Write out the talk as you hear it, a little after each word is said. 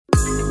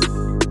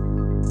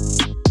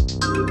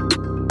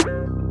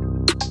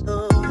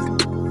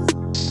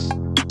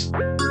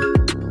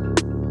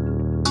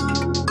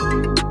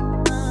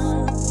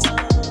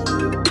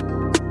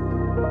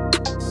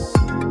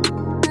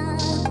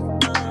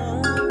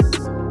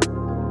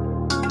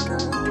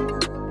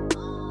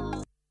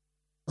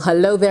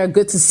Hello there,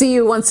 good to see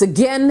you once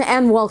again,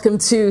 and welcome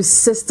to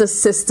Sister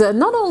Sister,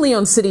 not only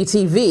on City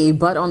TV,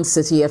 but on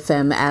City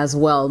FM as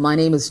well. My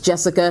name is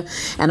Jessica,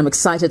 and I'm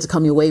excited to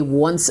come your way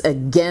once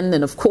again.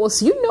 And of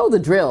course, you know the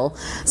drill.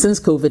 Since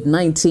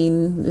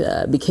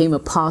COVID-19 became a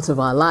part of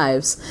our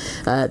lives,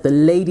 the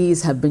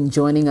ladies have been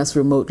joining us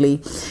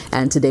remotely,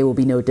 and today will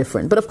be no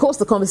different. But of course,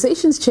 the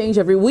conversations change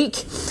every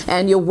week,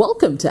 and you're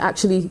welcome to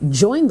actually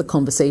join the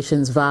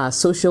conversations via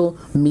social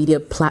media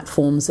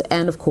platforms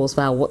and of course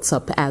via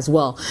WhatsApp as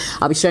well.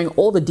 I'll be sharing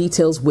all the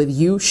details with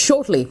you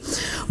shortly.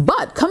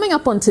 But coming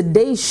up on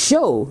today's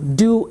show,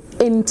 do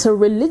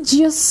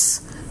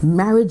interreligious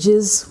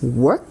marriages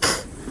work?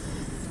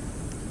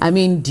 I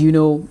mean, do you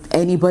know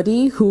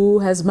anybody who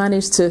has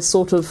managed to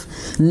sort of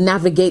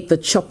navigate the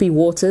choppy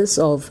waters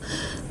of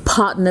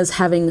partners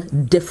having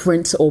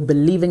different or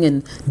believing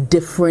in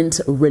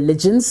different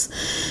religions?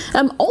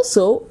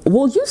 Also,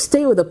 will you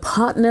stay with a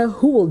partner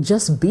who will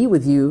just be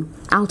with you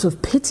out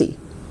of pity?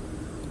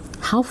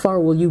 How far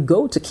will you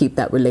go to keep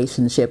that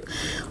relationship?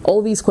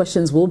 All these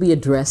questions will be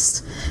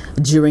addressed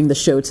during the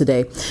show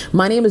today.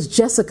 My name is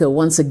Jessica.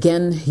 Once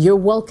again, you're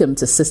welcome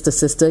to Sister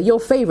Sister, your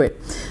favorite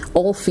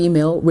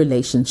all-female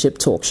relationship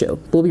talk show.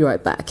 We'll be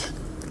right back.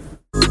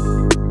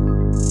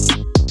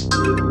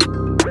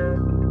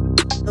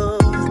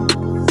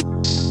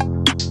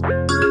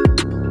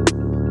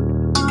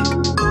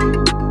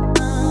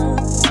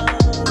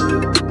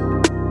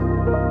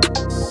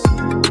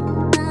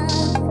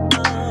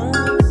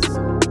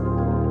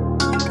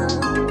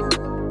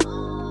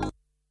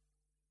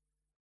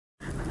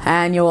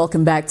 And you're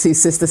welcome back to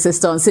Sister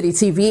Sister on City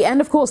TV. And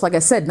of course, like I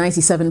said,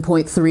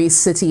 97.3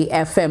 City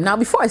FM. Now,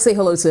 before I say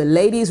hello to the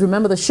ladies,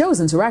 remember the show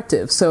is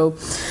interactive. So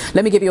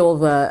let me give you all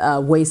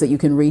the ways that you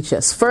can reach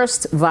us.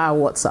 First, via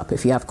WhatsApp.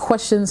 If you have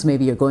questions,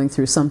 maybe you're going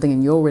through something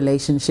in your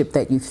relationship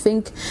that you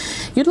think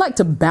you'd like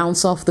to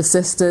bounce off the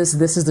sisters,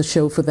 this is the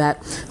show for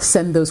that.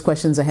 Send those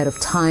questions ahead of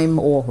time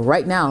or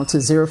right now to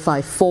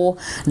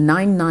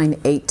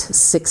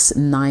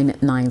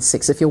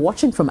 054-998-6996. If you're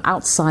watching from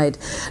outside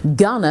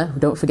Ghana,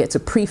 don't forget to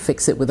prefix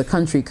it with a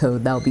country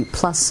code. That'll be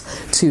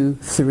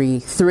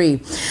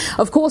 +233.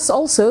 Of course,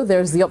 also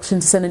there's the option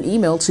to send an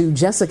email to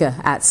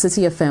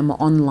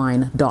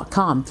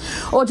jessica@cityfmonline.com,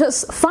 or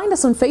just find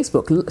us on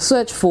Facebook.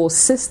 Search for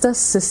Sister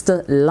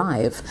Sister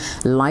Live,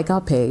 like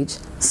our page,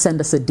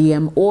 send us a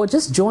DM, or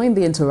just join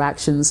the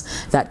interactions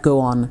that go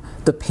on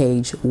the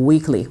page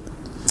weekly.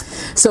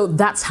 So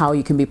that's how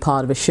you can be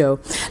part of a show.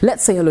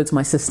 Let's say hello to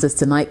my sisters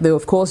tonight, though.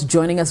 Of course,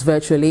 joining us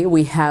virtually,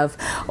 we have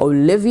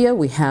Olivia,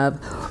 we have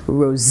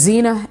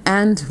Rosina,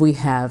 and we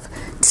have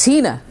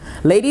Tina.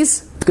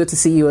 Ladies, good to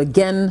see you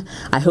again.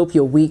 I hope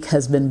your week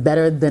has been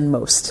better than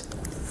most.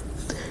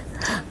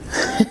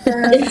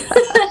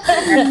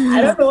 I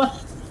don't know what.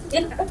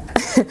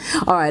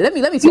 All right, let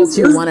me talk to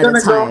you one at a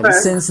time,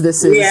 since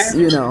this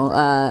is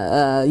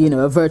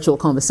a virtual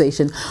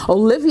conversation.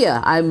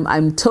 Olivia,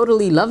 I'm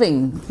totally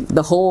loving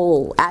the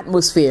whole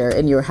atmosphere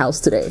in your house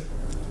today.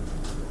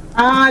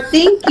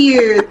 Thank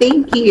you.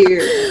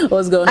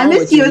 What's going on? I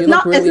miss you. It's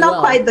not really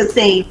quite the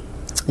same.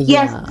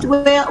 Yeah. Yes,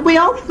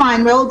 we're all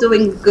fine. We're all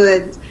doing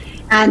good,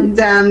 and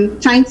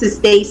trying to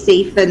stay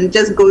safe and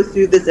just go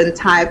through this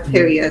entire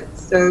period.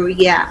 So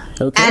yeah,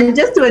 okay. And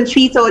just to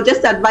entreat or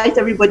just to advise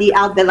everybody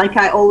out there, like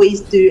I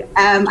always do,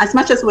 as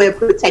much as we're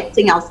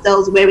protecting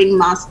ourselves, wearing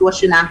masks,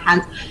 washing our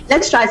hands,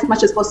 let's try as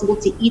much as possible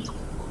to eat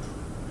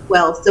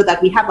well, so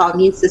that we have our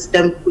immune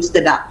system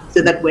boosted up,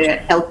 so that we're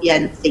healthier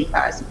and safer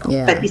as well.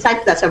 Yeah. But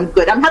besides that, I'm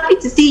good. I'm happy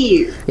to see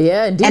you.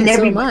 Yeah, indeed, and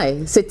so am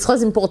I. C'est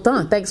très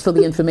important. Thanks for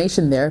the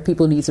information there.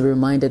 People need to be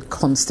reminded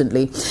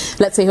constantly.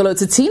 Let's say hello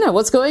to Tina.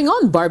 What's going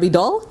on, Barbie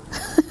doll?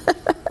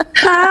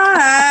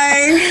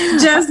 Hi,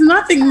 just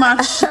nothing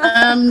much.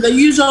 The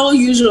usual.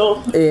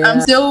 Yeah. I'm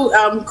still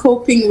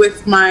coping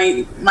with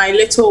my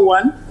little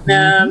one.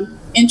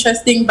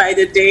 Interesting by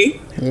the day.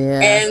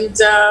 Yeah. And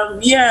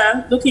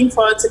looking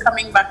forward to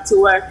coming back to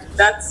work.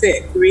 That's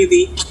it,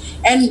 really.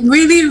 And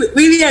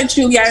really and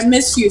truly, I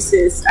miss you,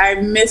 sis. I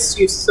miss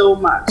you so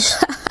much.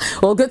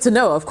 Well, good to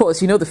know. Of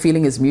course, you know the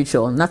feeling is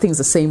mutual. Nothing's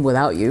the same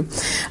without you.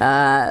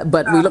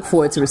 But we look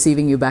forward to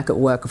receiving you back at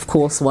work, of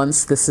course,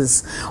 once this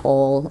is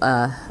all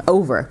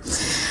over.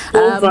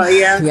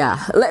 Yeah.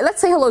 Let's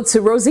say hello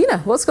to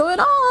Rosina. What's going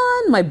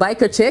on, my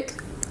biker chick?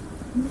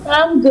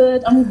 I'm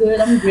good. I'm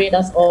great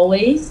as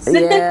always.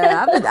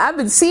 Yeah, I've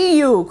been seeing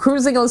you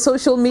cruising on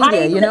social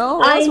media.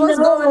 What's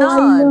going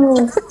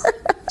on?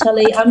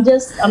 Charlie, I'm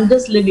just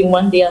living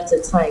one day at a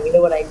time. You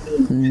know what I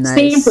mean? Nice.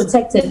 Staying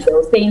protected,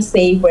 though, staying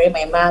safe, wearing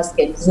my mask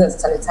and using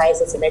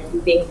sanitizers and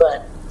everything.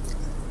 But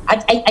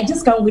I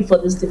just can't wait for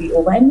this to be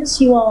over. I miss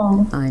you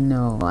all. I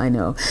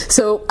know.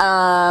 So,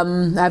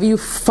 have you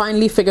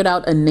finally figured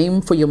out a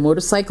name for your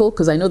motorcycle?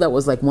 Because I know that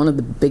was like one of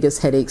the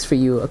biggest headaches for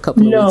you a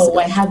couple of weeks ago. No,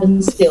 I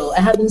haven't still.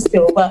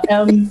 But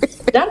Dan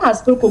has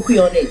still Koku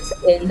on it,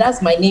 and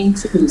that's my name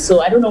too. So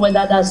I don't know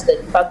whether that's the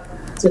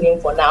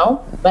name for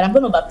now, but I'm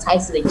going to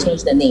baptize it and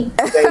change the name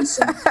very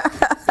soon.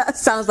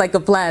 Sounds like a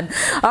plan.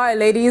 All right,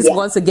 ladies,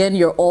 once again,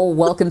 you're all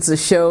welcome to the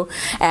show,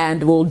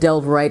 and we'll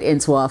delve right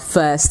into our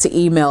first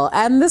email.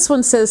 And this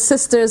one says,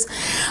 sisters,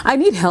 I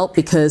need help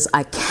because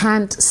I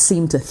can't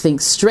seem to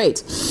think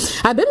straight.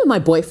 I've been with my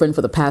boyfriend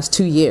for the past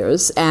 2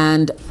 years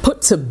and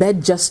put to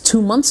bed just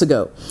 2 months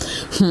ago.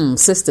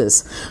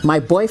 Sisters, my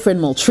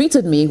boyfriend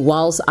maltreated me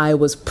whilst I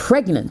was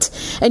pregnant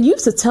and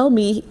used to tell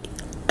me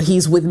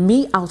he's with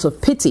me out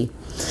of pity.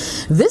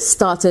 This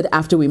started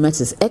after we met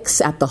his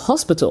ex at the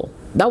hospital.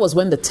 That was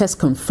when the test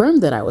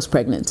confirmed that I was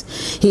pregnant.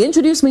 He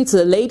introduced me to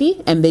the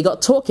lady and they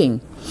got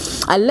talking.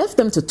 I left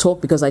them to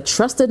talk because I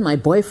trusted my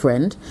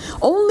boyfriend,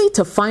 only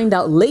to find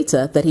out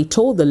later that he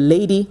told the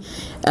lady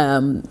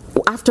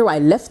after I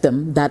left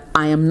them that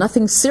I am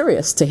nothing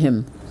serious to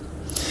him.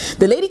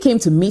 The lady came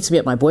to meet me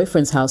at my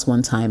boyfriend's house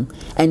one time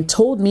and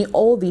told me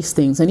all these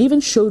things and even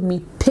showed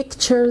me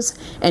pictures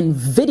and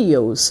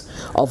videos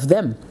of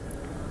them.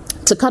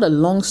 To cut a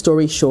long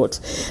story short,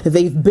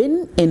 they've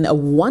been in a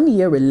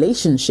 1-year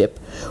relationship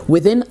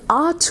within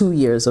our 2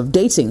 years of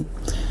dating.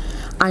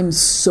 I'm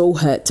so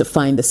hurt to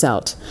find this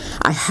out.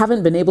 I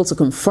haven't been able to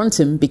confront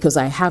him because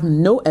I have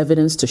no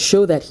evidence to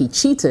show that he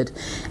cheated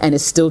and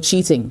is still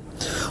cheating.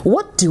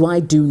 What do I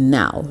do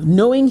now,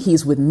 knowing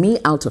he's with me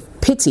out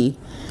of pity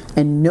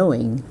and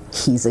knowing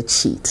he's a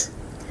cheat?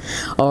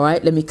 All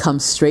right, let me come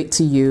straight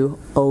to you,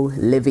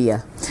 Olivia.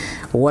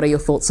 What are your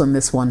thoughts on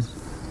this one?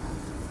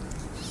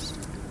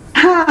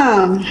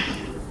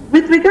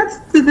 With regards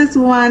to this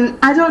one,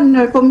 I don't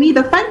know. For me,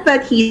 the fact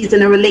that he's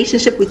in a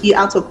relationship with you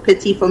out of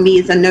pity, for me,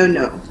 is a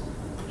no-no.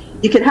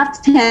 You could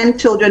have 10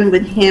 children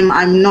with him.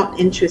 I'm not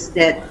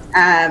interested.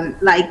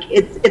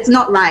 It's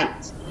not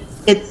right.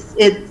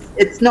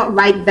 It's not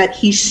right that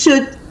he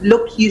should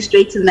look you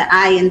straight in the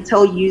eye and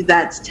tell you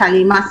that,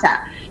 Charlie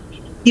Massa,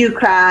 you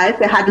cry.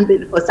 If it hadn't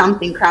been for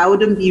something, cry, I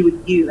wouldn't be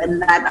with you.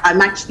 And that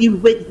I'm actually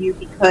with you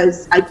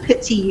because I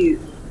pity you.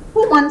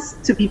 Who wants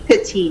to be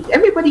pitied?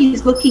 Everybody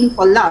is looking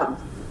for love.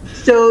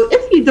 So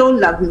if you don't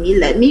love me,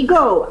 let me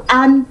go.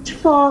 And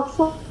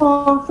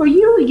for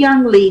you,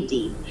 young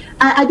lady,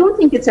 I don't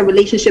think it's a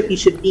relationship you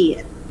should be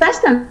in.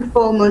 First and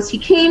foremost, he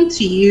came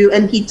to you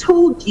and he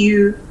told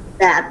you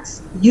that,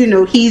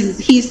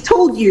 he's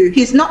told you,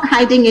 he's not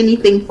hiding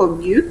anything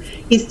from you.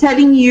 He's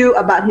telling you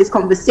about his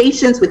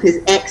conversations with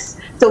his ex.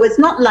 So it's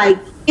not like,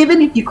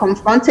 even if you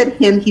confronted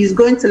him, he's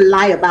going to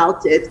lie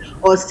about it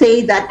or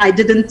say that I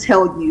didn't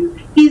tell you.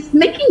 He's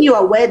making you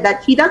aware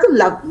that he doesn't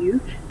love you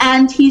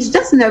and he's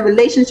just in a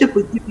relationship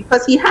with you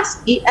because he has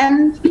to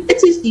and he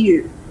pities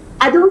you.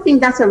 I don't think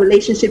that's a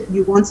relationship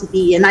you want to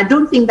be in. I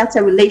don't think that's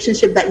a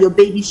relationship that your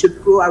baby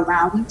should grow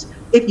around,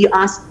 if you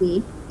ask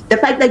me. The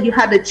fact that you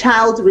had a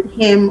child with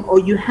him or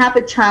you have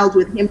a child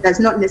with him does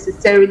not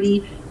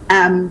necessarily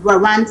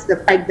warrant the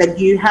fact that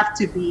you have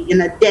to be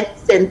in a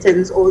death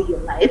sentence all your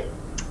life.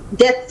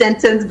 Death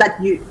sentence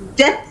that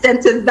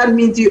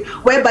means you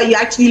whereby you're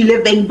actually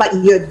living but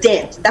you're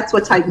dead. That's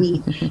what I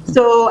mean.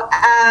 So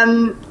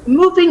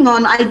moving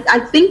on, I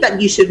think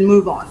that you should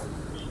move on.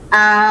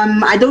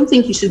 I don't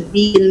think you should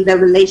be in the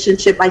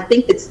relationship. I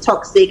think it's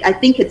toxic. I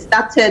think it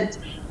started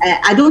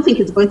I don't think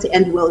it's going to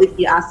end well, if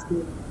you ask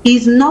me.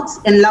 He's not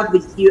in love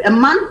with you. A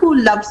man who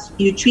loves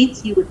you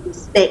treats you with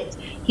respect.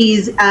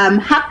 He's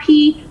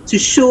happy to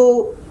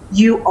show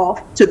you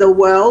off to the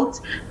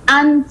world,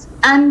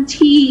 and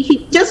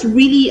he just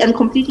really and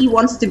completely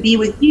wants to be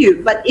with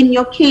you. But in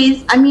your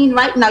case, I mean,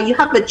 right now you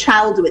have a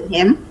child with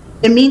him.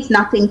 It means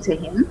nothing to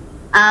him.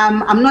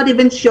 I'm not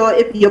even sure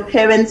if your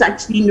parents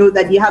actually know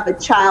that you have a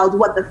child,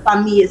 what the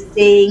family is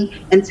saying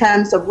in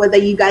terms of whether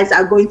you guys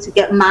are going to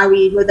get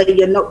married, whether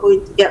you're not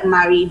going to get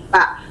married.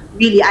 But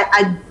really,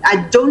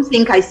 I don't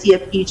think I see a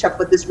future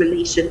for this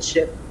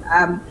relationship.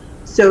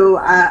 So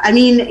I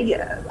mean,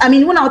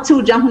 when I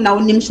told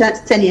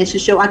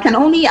show, I can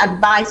only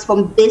advise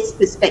from this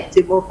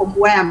perspective or from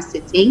where I'm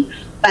sitting.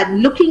 But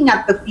looking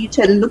at the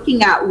future and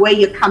looking at where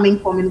you're coming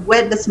from and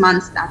where this man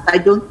stands, I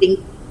don't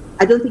think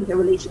the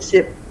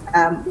relationship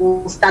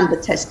will stand the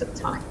test of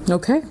time.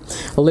 Okay.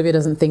 Olivia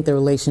doesn't think the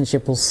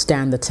relationship will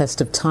stand the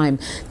test of time.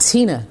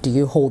 Tina, do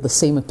you hold the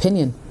same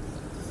opinion?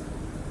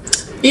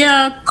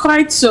 Yeah,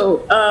 quite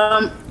so.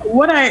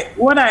 What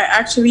I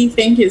actually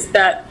think is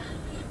that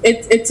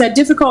it's a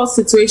difficult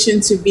situation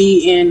to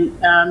be in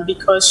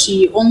because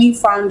she only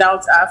found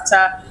out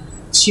after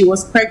she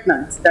was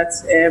pregnant that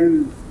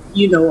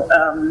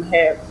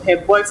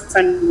her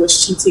boyfriend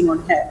was cheating on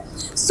her.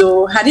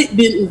 So had it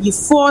been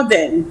before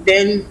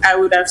then I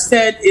would have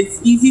said it's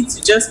easy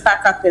to just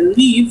pack up and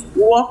leave,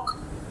 walk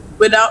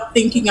without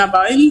thinking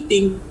about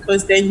anything,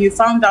 because then you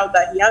found out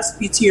that he has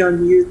pity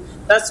on you.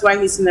 That's why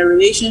he's in a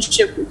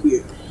relationship with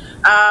you.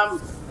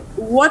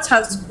 What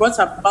has brought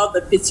about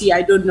the pity,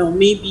 I don't know.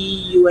 Maybe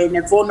you were in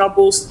a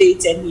vulnerable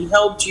state and he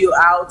helped you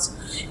out,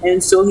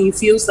 and so he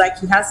feels like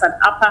he has an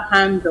upper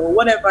hand or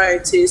whatever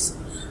it is.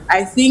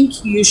 I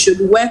think you should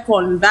work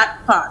on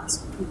that part,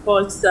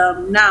 because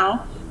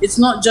now it's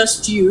not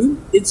just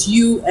you, it's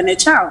you and a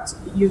child.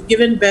 You've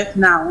given birth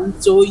now,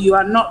 so you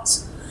are not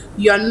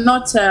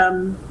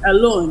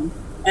alone.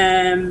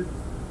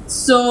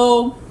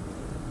 So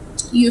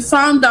you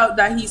found out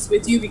that he's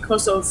with you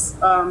because of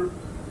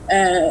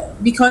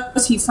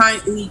because he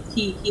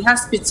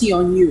has pity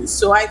on you.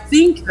 So I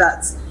think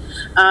that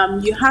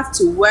you have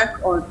to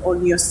work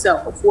on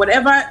yourself.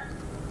 Whatever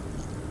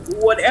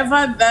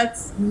that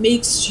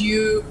makes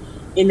you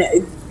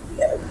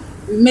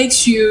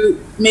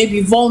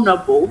maybe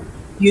vulnerable,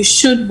 you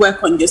should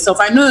work on yourself.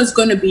 I know it's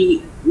going to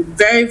be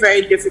very,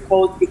 very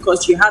difficult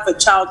because you have a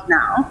child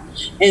now,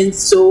 and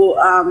so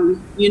I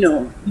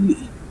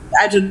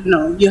don't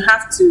know, you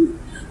have to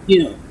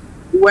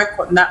work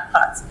on that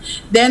part.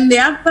 Then the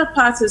other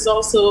part is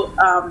also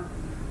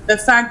the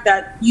fact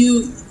that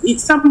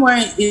it's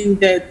somewhere in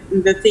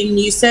the thing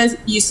you said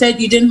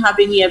you didn't have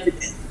any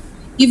evidence,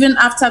 even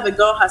after the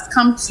girl has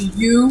come to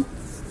you,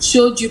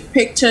 showed you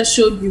pictures,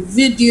 showed you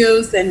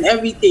videos and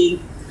everything.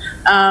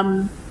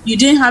 You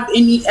didn't have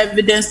any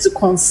evidence to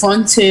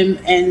confront him,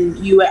 and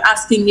you were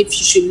asking if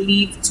you should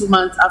leave 2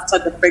 months after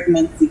the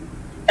pregnancy.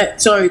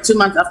 2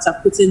 months after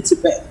putting to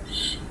bed.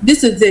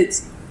 This is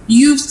it.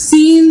 You've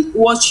seen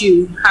what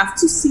you have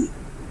to see.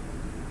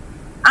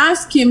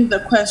 Ask him the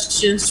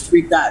questions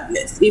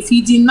regardless. If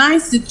he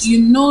denies it,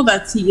 you know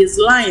that he is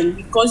lying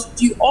because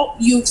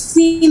you've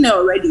seen it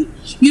already.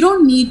 You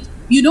don't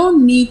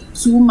need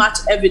too much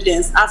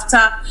evidence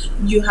after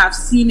you have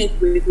seen it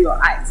with your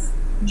eyes.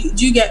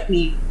 Do you get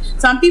me?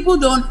 Some people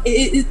don't.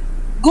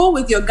 Go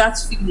with your gut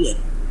feeling.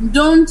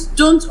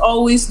 Don't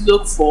always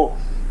look for.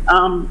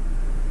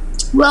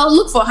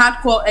 Look for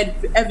hardcore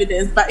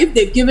evidence. But if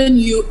they've given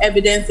you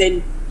evidence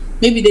and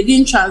maybe they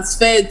didn't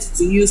transfer it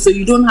to you, so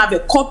you don't have a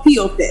copy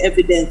of the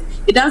evidence,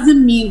 it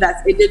doesn't mean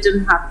that it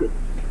didn't happen.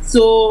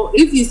 So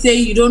if you say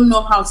you don't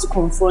know how to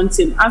confront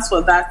him, as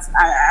for that,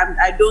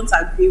 I don't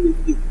agree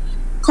with you.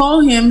 Call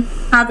him,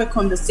 have a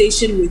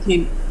conversation with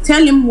him,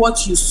 tell him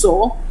what you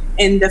saw,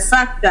 and the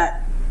fact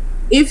that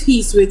if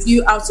he's with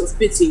you out of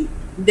pity,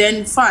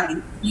 then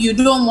fine. You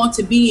don't want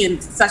to be in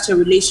such a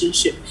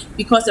relationship,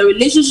 because a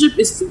relationship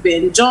is to be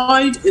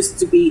enjoyed, is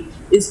to be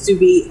it's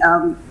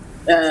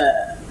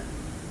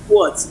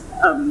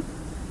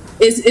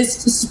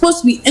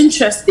supposed to be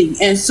interesting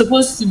and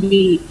supposed to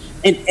be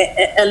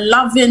a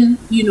loving,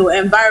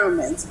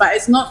 environment, but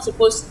it's not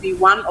supposed to be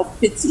one of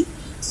pity.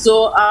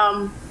 So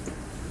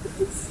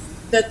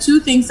the two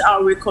things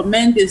I'll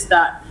recommend is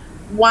that,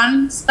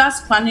 one, start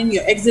planning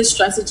your exit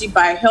strategy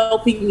by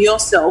helping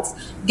yourself,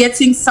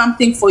 getting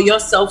something for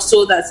yourself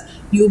so that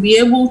you'll be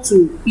able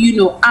to,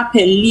 up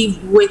and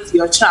leave with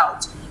your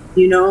child,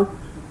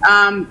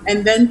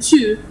 and then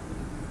two,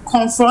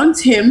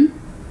 confront him,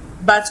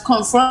 but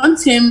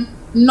confront him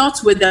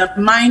not with the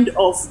mind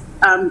of,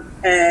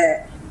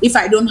 if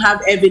I don't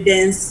have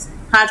evidence,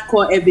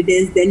 hardcore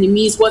evidence, then it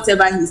means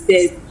whatever he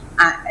says,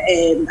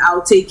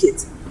 I'll take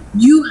it.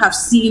 You have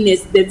seen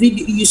it, the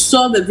video, you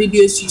saw the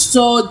videos, you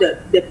saw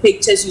the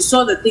pictures, you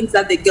saw the things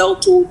that the girl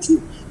told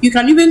you. You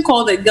can even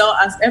call the girl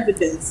as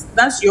evidence.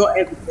 That's your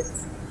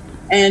evidence.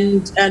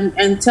 And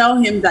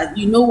tell him that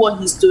you know what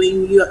he's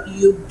doing,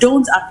 you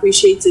don't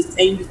appreciate it,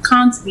 and you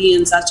can't be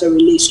in such a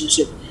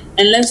relationship.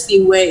 And let's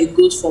see where it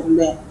goes from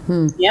there.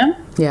 Yeah?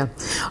 Yeah.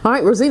 All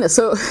right, Rosina.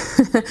 So,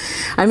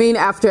 I mean,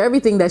 after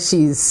everything that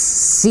she's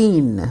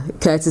seen,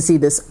 courtesy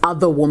this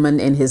other woman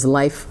in his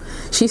life,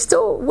 she's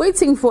still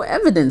waiting for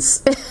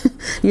evidence.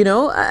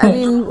 I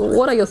mean,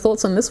 what are your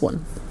thoughts on this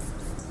one?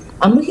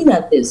 I'm looking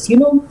at this.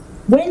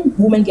 When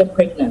women get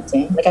pregnant,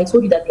 like I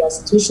told you that there are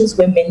situations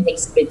where men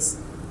exhibit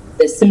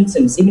the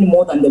symptoms even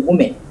more than the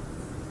women.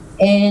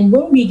 And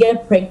when we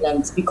get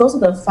pregnant, because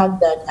of the fact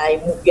that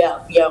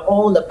we are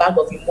all a bag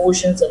of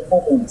emotions and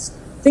hormones,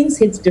 things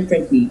hit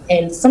differently.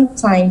 And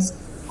sometimes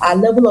our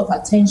level of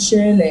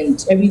attention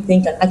and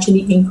everything can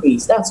actually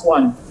increase. That's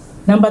one.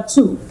 Number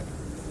two,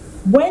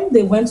 when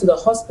they went to the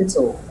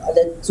hospital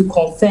to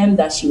confirm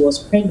that she was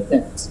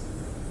pregnant,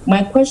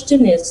 my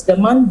question is, the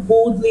man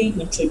boldly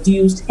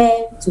introduced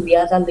her to the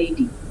other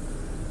lady.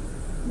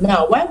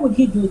 Now, why would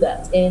he do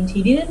that? And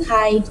he didn't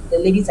hide the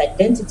lady's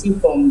identity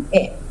from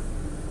her.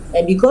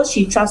 And because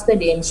she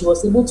trusted him, she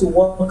was able to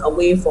walk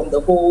away from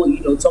the whole,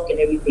 talk and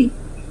everything.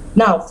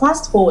 Now,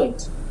 fast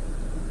forward.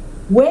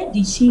 Where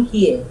did she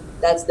hear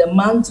that the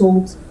man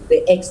told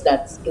the ex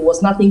that it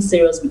was nothing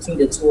serious between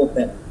the two of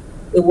them?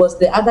 It was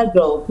the other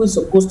girl who's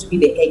supposed to be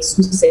the ex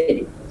who said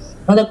it.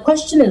 Now, the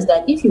question is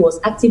that if he was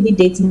actively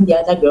dating the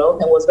other girl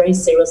and was very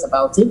serious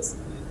about it,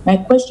 my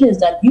question is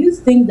that do you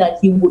think that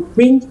he would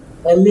bring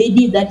a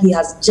lady that he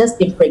has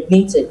just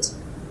impregnated,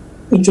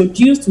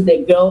 introduced to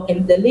the girl,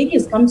 and the lady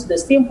is coming to the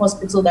same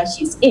hospital that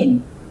she's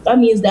in? That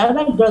means the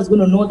other girl is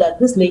going to know that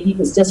this lady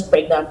is just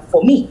pregnant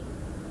for me.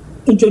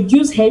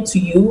 Introduce her to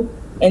you,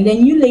 and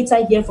then you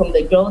later hear from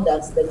the girl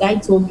that the guy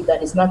told you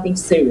that it's nothing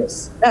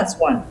serious. That's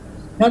one.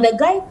 Now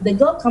the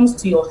girl comes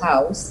to your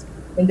house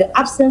in the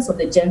absence of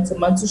the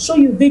gentleman to show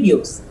you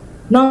videos.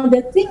 Now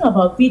the thing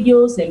about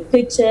videos and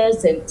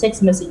pictures and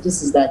text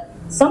messages is that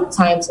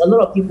sometimes a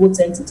lot of people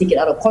tend to take it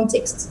out of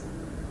context.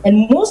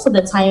 And most of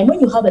the time, when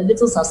you have a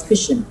little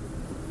suspicion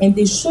and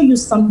they show you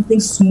something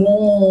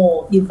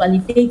small, it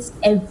validates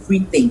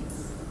everything.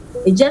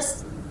 It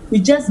just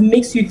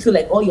makes you feel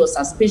like all your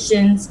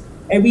suspicions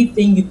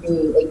everything you've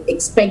been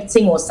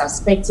expecting or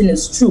suspecting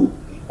is true,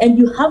 and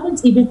you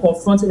haven't even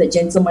confronted the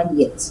gentleman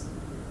yet.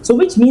 So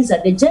which means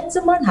that the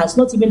gentleman has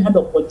not even had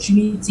the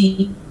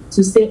opportunity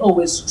to say, oh,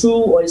 it's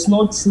true or it's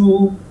not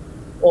true,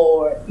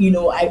 or,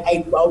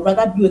 I would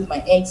rather be with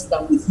my ex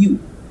than with you.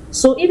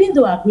 So even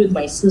though I agree with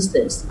my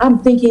sisters, I'm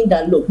thinking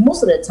that, look,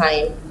 most of the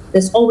time,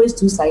 there's always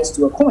two sides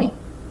to a coin.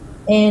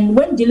 And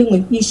when dealing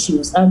with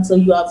issues, until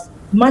you have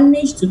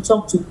managed to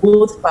talk to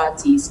both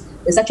parties,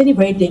 it's actually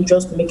very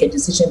dangerous to make a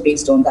decision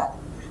based on that.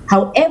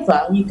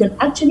 However, you can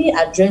actually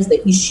address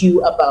the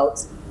issue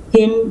about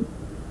him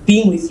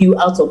being with you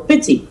out of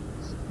pity.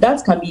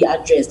 That can be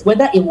addressed,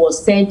 whether it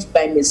was said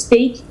by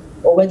mistake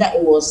or whether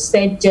it was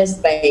said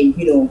just by,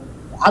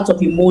 out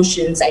of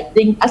emotions. I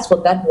think as for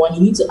that one,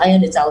 you need to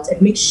iron it out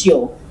and make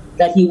sure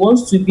that he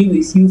wants to be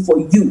with you for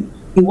you.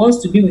 He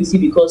wants to be with you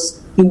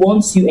because he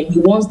wants you and he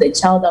wants the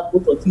child that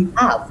both of you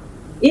have.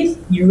 If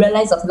you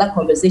realize after that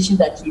conversation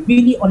that he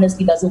really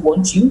honestly doesn't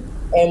want you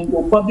and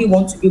will probably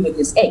want to be with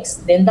his ex,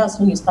 then that's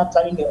when you start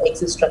planning your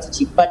exit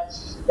strategy. But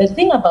the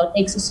thing about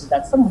exes is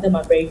that some of them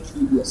are very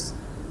curious.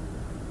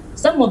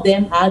 Some of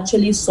them are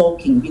actually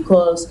sulking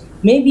because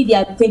maybe they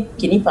are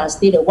thinking, if I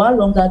stayed a while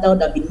longer, that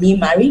would have been me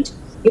married.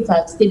 If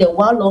I stayed a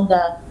while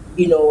longer,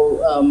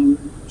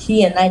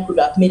 he and I could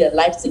have made a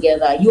life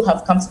together. You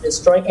have come to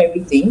destroy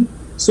everything.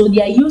 So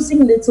they are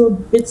using little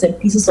bits and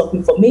pieces of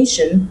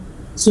information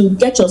to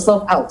get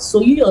yourself out.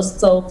 So you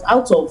yourself,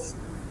 out of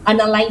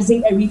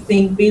analyzing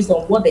everything based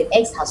on what the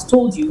ex has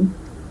told you,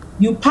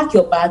 you pack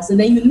your bags and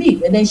then you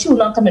leave. And then she will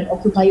not come and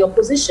occupy your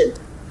position.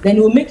 Then it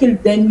will make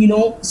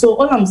it, so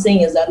all I'm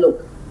saying is that,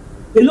 look,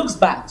 it looks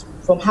bad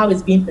from how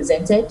it's being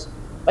presented,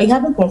 but you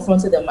haven't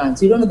confronted the man,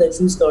 so you don't know the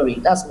true story.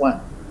 That's one.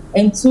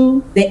 And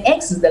two, the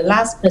ex is the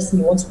last person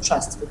you want to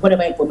trust with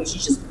whatever information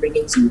she's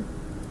bringing to you.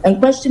 And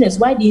question is,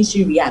 why didn't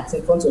she react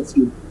in front of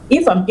you?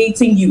 If I'm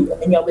dating you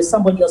and you're with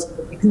somebody else,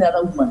 with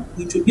another woman,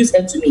 you introduce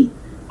her to me,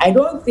 I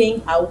don't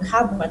think I would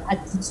have an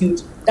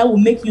attitude that will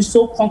make you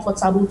so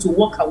comfortable to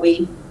walk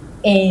away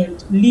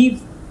and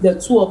leave the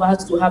two of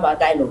us to have our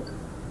dialogue.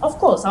 Of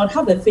course, I would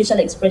have a facial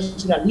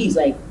expression at least,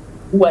 like,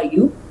 who are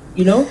you?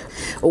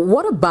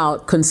 What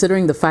about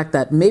considering the fact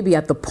that maybe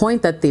at the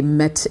point that they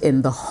met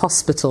in the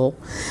hospital,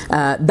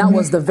 that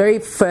was the very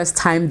first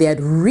time they had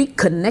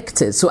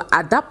reconnected. So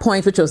at that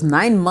point, which was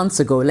 9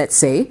 months ago, let's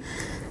say,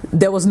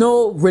 there was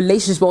no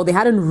relationship, or they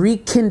hadn't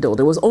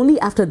rekindled. It was only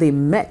after they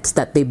met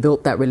that they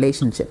built that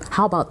relationship.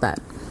 How about that?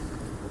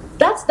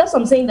 That's what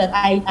I'm saying, that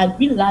I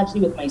agree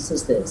largely with my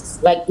sisters.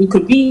 Like, it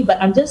could be,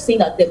 but I'm just saying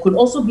that there could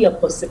also be a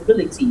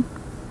possibility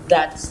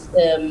that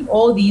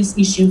all these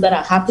issues that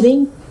are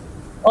happening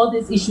out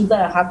of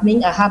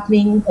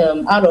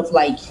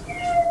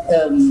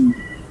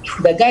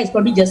the guy is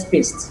probably just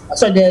pissed.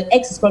 So the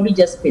ex is probably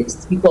just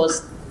pissed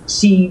because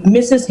she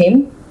misses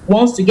him,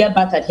 wants to get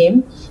back at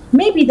him.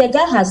 Maybe the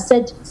guy has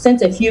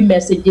sent a few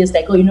messages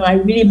like, I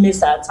really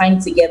miss our time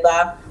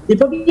together. They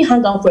probably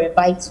hung out for a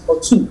bite or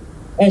two.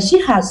 And she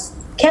has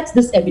kept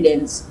this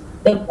evidence.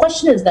 The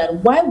question is that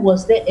why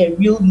was there a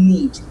real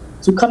need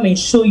to come and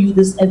show you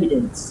this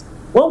evidence?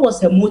 What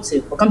was her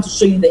motive for come to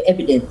show you the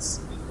evidence,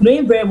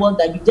 knowing very well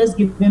that you just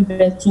gave him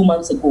birth 2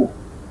 months ago?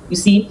 You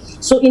see?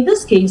 So in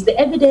this case, the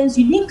evidence,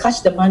 you didn't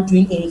catch the man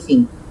doing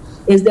anything.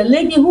 It's the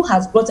lady who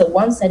has brought a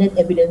one-sided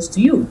evidence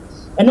to you.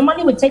 And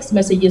normally with text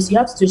messages, you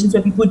have situations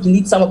where people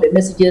delete some of the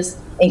messages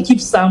and keep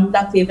some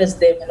that favors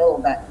them and all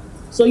of that.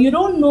 So you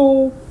don't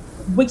know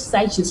which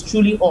side she's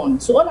truly on.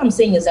 So all I'm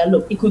saying is that,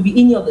 look, it could be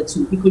any of the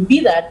two. It could be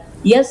that,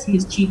 yes,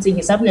 he's cheating.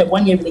 He's having a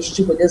 1-year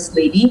relationship with this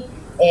lady,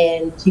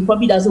 and he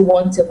probably doesn't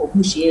want her for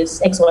who she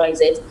is, X, Y,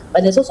 Z.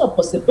 But there's also a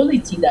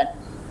possibility that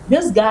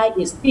this guy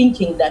is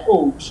thinking that,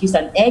 oh, she's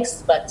an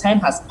ex, but time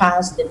has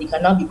passed and they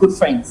can now be good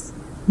friends.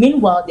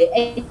 Meanwhile, the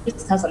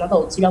ex has another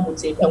ulterior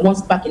motive and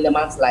wants back in the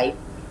man's life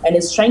and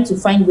is trying to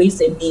find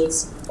ways and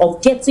means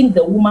of getting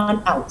the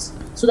woman out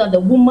so that the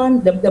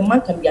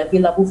man can be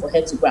available for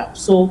her to grab.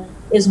 So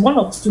it's one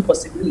of two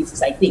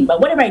possibilities, I think.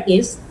 But whatever it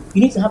is,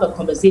 you need to have a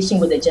conversation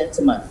with the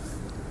gentleman.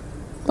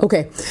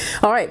 Okay.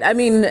 All right. I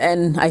mean,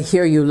 and I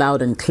hear you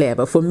loud and clear.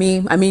 But for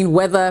me, I mean,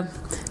 whether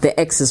the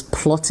ex is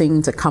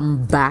plotting to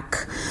come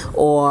back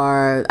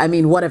or, I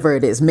mean, whatever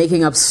it is,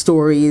 making up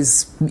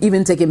stories,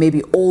 even taking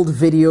maybe old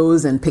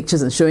videos and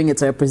pictures and showing it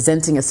to her,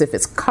 presenting as if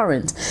it's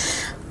current.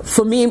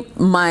 For me,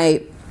 my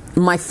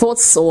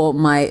thoughts or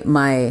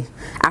my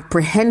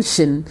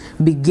apprehension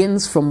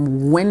begins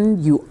from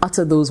when you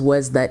utter those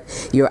words that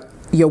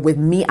you're with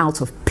me out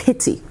of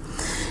pity.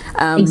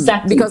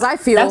 Exactly. Because I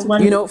feel,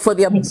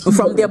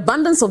 from the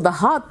abundance of the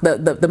heart,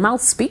 the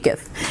mouth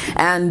speaketh.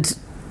 And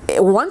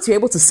once you're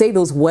able to say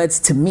those words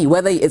to me,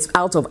 whether it's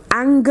out of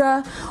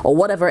anger or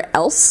whatever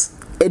else,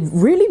 it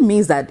really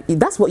means that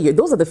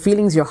those are the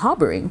feelings you're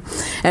harboring.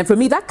 And for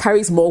me, that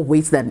carries more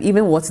weight than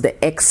even what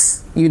the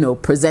ex,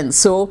 presents.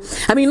 So,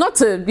 I mean, not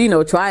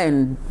to, try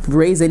and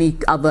raise any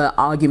other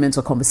argument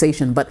or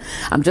conversation, but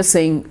I'm just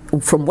saying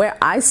from where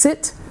I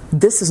sit,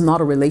 this is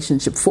not a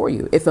relationship for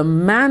you. If a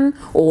man,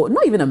 or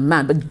not even a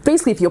man, but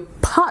basically if your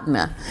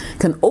partner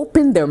can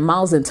open their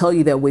mouths and tell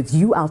you they're with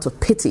you out of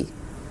pity,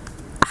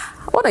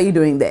 what are you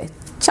doing there?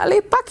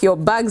 Charlie, pack your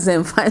bags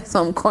and find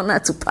some corner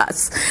to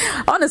pass.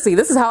 Honestly,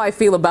 this is how I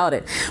feel about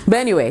it. But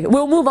anyway,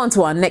 we'll move on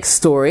to our next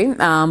story.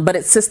 But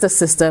it's Sister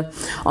Sister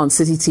on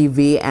City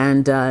TV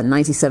and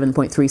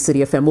 97.3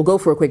 City FM. We'll go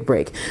for a quick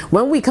break.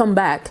 When we come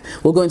back,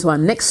 we'll go into our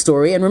next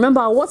story. And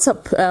remember, our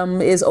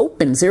WhatsApp is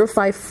open,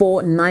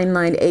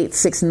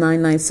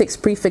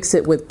 054-998-6996. Prefix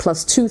it with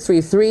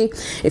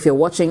 +233. If you're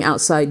watching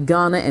outside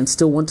Ghana and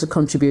still want to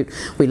contribute,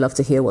 we'd love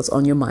to hear what's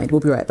on your mind.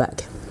 We'll be right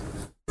back.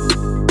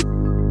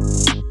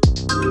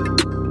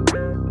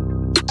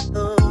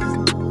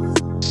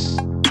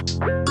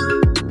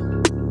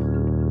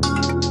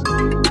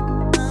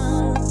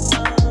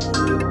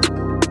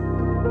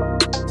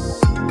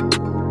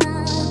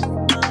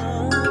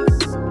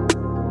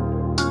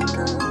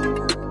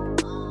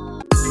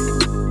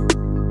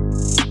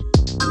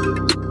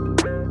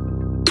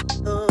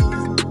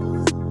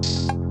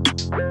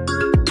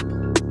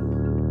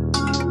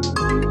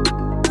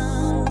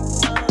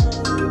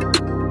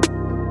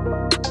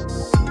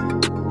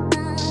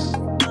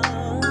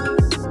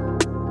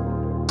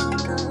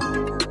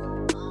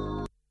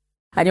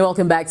 And you're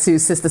welcome back to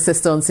Sister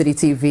Sister on City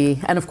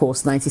TV and, of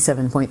course,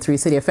 97.3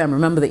 City FM.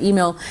 Remember, the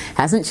email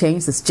hasn't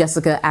changed. It's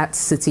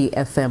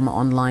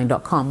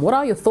jessica@cityfmonline.com. What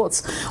are your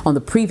thoughts on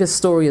the previous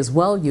story as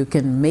well? You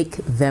can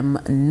make them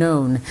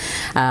known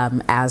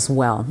as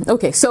well.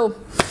 Okay, so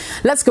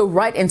let's go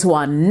right into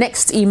our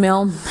next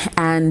email,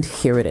 and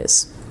here it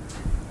is.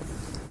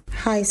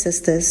 Hi,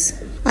 sisters.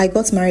 I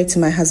got married to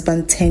my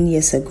husband 10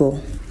 years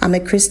ago. I'm a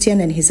Christian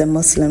and he's a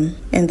Muslim,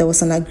 and there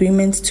was an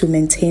agreement to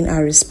maintain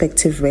our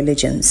respective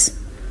religions.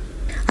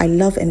 I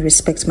love and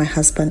respect my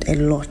husband a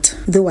lot,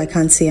 though I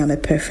can't say I'm a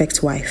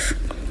perfect wife.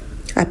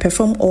 I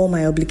perform all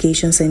my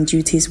obligations and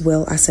duties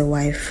well as a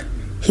wife.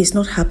 He's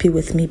not happy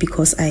with me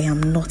because I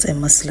am not a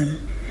Muslim.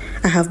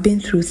 I have been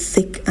through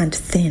thick and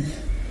thin.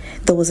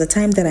 There was a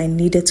time that I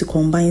needed to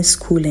combine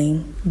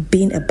schooling,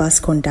 being a bus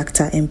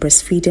conductor, and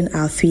breastfeeding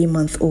our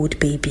 3-month-old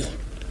baby.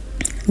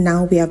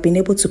 Now we have been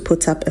able to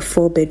put up a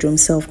 4-bedroom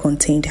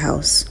self-contained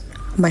house.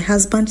 My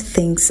husband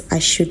thinks I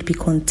should be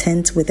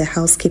content with the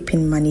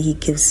housekeeping money he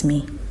gives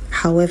me.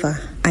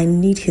 However, I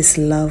need his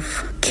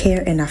love,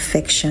 care, and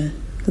affection.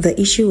 The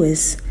issue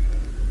is,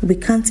 we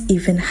can't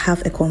even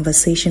have a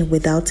conversation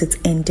without it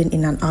ending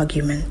in an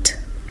argument.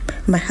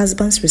 My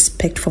husband's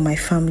respect for my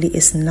family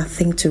is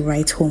nothing to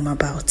write home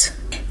about.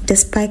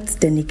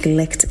 Despite the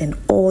neglect and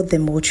all the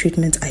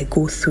maltreatment I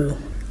go through,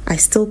 I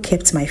still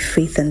kept my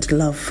faith and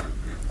love,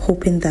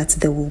 hoping that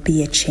there will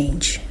be a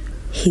change.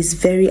 He's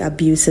very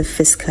abusive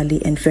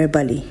physically and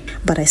verbally,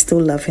 but I still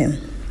love him.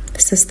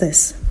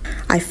 Sisters,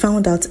 I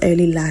found out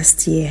early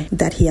last year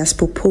that he has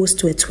proposed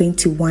to a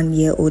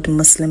 21-year-old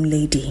Muslim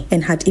lady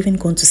and had even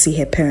gone to see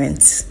her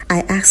parents.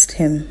 I asked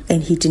him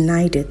and he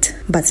denied it,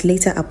 but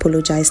later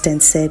apologized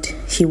and said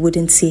he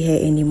wouldn't see her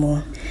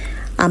anymore.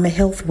 I'm a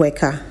health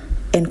worker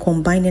and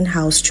combining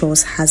house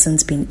chores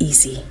hasn't been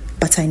easy,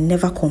 but I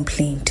never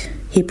complained.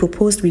 He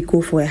proposed we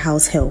go for a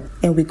house help,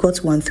 and we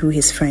got one through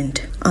his friend.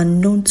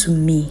 Unknown to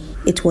me,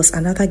 it was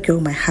another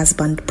girl my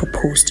husband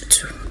proposed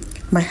to.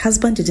 My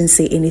husband didn't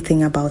say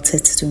anything about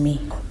it to me.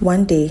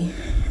 One day,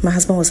 my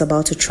husband was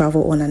about to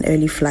travel on an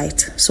early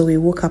flight, so we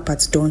woke up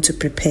at dawn to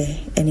prepare,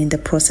 and in the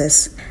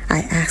process,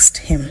 I asked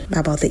him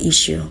about the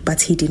issue,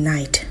 but he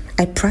denied.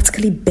 I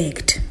practically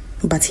begged,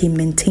 but he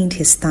maintained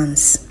his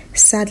stance.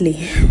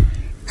 Sadly,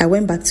 I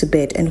went back to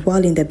bed, and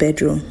while in the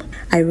bedroom,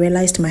 I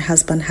realized my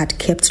husband had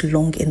kept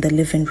long in the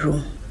living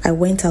room. I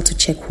went out to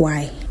check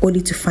why,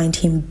 only to find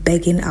him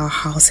begging our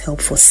house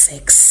help for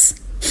sex.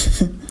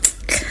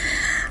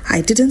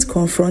 I didn't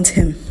confront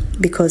him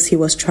because he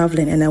was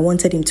traveling and I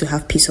wanted him to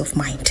have peace of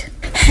mind.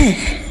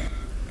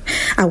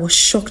 I was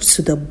shocked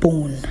to the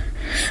bone,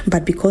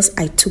 but because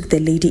I took the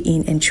lady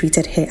in and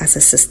treated her as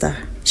a sister,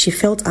 she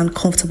felt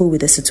uncomfortable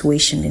with the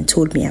situation and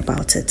told me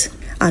about it.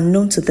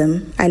 Unknown to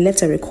them, I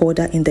left a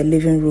recorder in the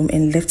living room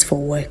and left for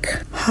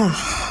work.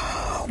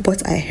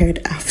 What I heard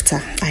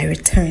after I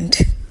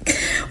returned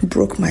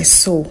broke my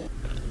soul.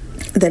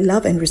 The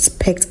love and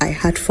respect I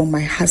had for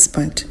my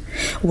husband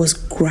was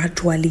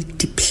gradually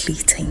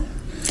depleting.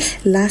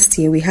 Last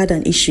year we had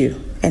an issue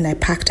and I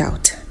packed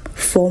out.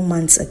 4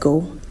 months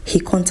ago, he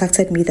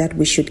contacted me that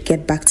we should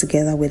get back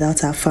together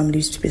without our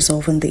families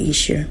resolving the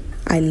issue.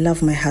 I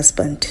love my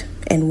husband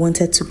and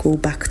wanted to go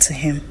back to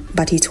him,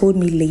 but he told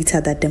me later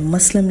that the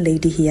Muslim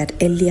lady he had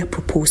earlier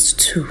proposed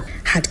to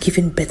had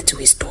given birth to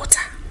his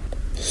daughter.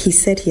 He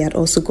said he had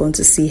also gone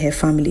to see her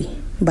family,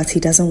 but he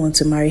doesn't want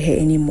to marry her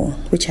anymore,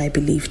 which I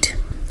believed.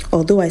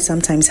 Although I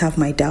sometimes have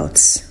my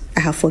doubts,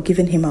 I have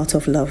forgiven him out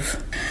of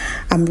love.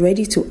 I'm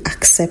ready to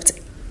accept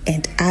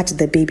and add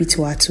the baby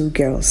to our 2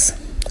 girls,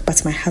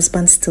 but my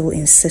husband still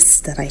insists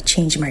that I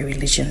change my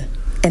religion,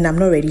 and I'm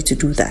not ready to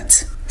do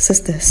that.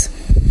 Sisters,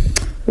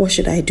 what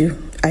should I do?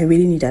 I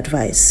really need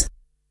advice.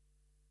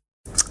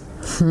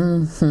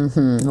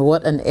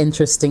 What an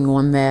interesting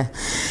one there.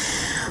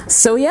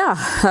 So yeah,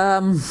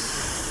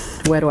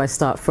 where do I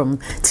start from?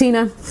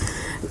 Tina,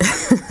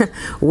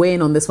 weigh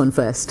in on this one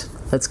first.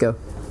 Let's go.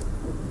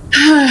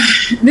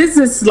 This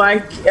is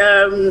like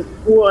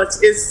what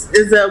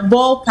is a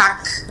ball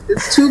pack.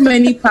 There's too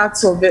many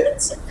parts of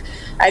it.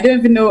 I don't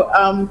even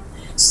know.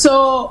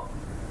 So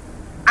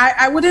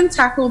I wouldn't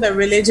tackle the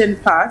religion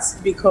part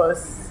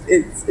because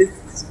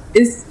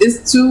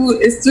it's too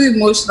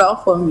emotional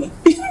for me.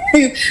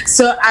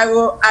 So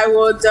I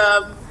would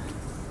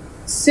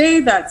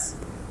say that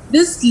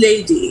this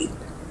lady,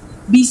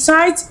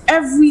 besides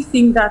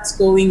everything that's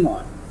going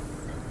on,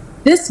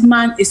 this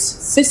man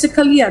is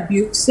physically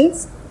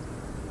abusive,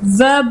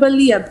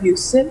 verbally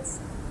abusive.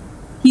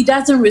 He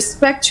doesn't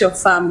respect your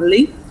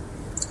family.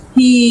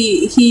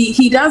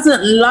 He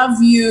doesn't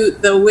love you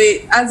the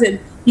way, as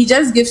in, he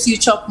just gives you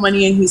chop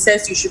money and he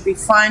says you should be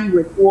fine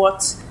with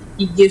what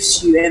he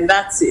gives you, and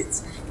that's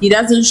it. He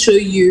doesn't show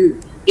you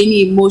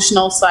any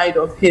emotional side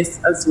of his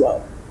as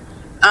well.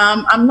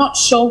 I'm not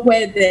sure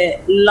where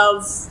the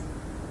love,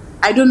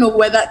 I don't know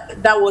whether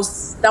that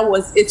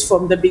was it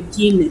from the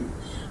beginning,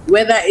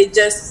 whether it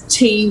just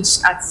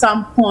changed at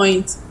some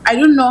point. I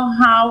don't know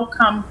how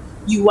come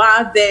you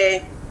are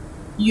there,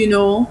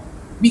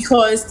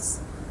 because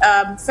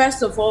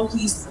first of all,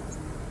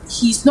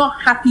 he's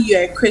not happy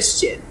you're a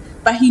Christian,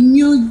 but he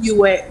knew you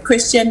were a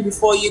Christian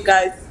before you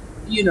guys,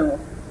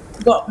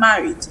 got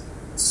married.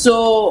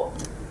 So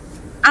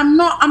I'm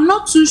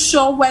not too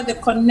sure where the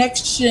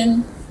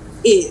connection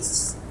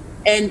is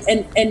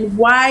and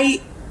why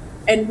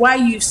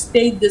you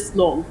stayed this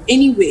long.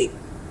 Anyway,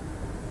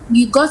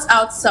 you got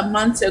out some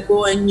months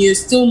ago and you're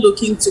still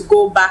looking to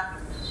go back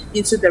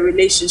into the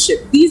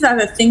relationship. These are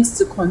the things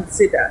to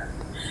consider.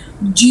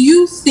 Do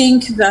you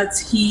think that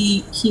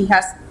he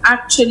has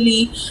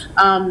actually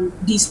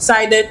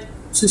decided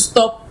to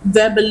stop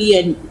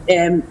verbally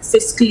and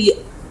physically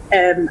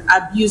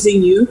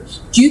abusing you?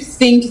 Do you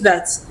think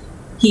that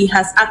he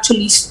has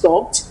actually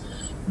stopped?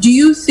 Do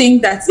you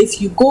think that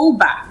if you go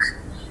back,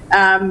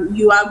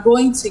 you are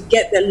going to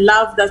get the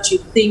love that you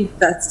think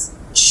that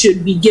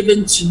should be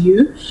given to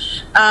you?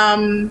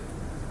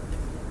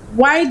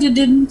 Why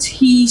didn't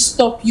he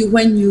stop you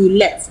when you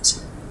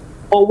left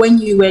or when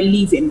you were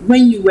leaving,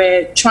 when you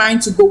were trying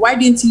to go? Why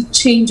didn't he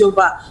change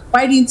over?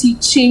 Why didn't he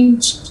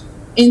change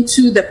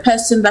into the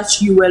person that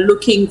you were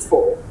looking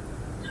for?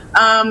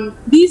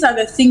 These are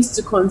the things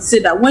to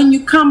consider. When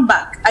you come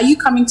back, are you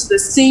coming to the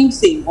same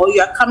thing, or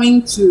you are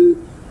coming to,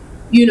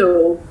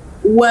 a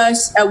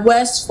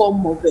worse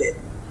form of it?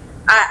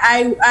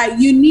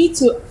 You need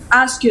to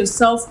ask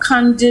yourself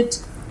candid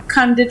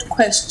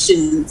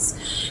questions,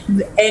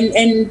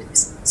 and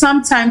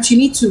sometimes you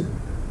need to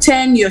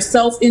turn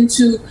yourself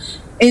into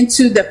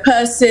the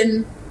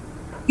person.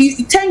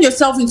 You turn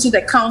yourself into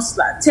the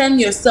counselor. Turn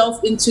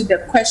yourself into the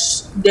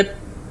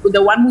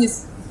one who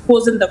is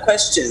posing the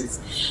questions,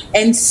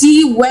 and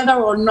see whether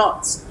or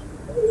not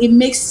it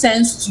makes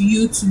sense to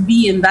you to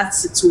be in that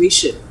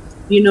situation.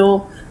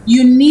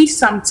 You need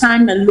some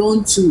time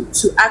alone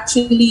to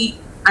actually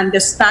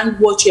understand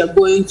what you're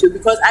going through,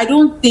 because I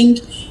don't think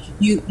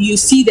you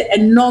see the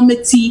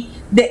enormity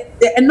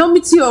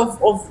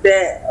of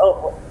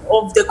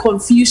the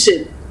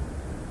confusion.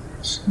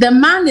 The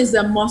man is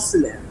a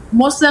Muslim.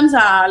 Muslims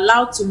are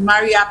allowed to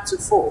marry up to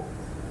 4.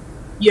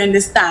 You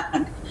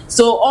understand?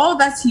 So all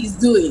that he's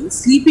doing,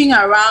 sleeping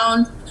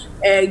around,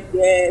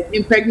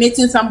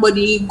 impregnating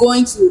somebody,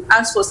 going to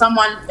ask for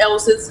someone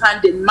else's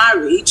hand in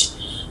marriage,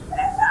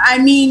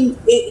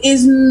 it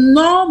is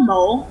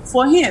normal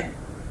for him,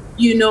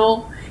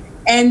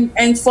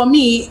 And for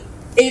me,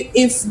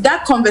 if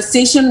that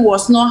conversation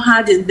was not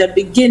had in the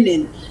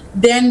beginning,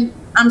 then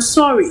I'm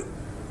sorry,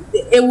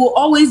 it will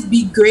always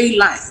be gray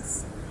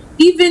lines.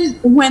 Even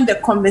when the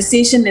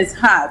conversation is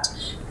had,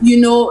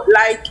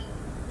 like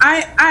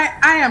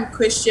I am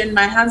Christian,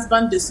 my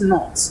husband is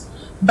not.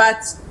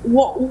 But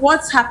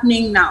what's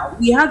happening now?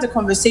 We had a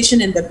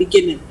conversation in the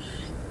beginning.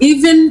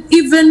 Even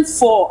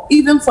for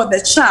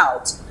the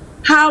child,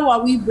 how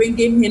are we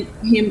bringing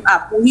him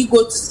up? Will he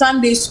go to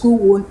Sunday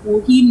school?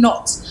 Will he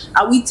not?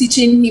 Are we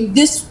teaching him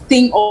this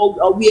thing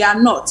or we are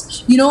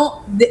not?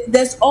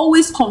 There's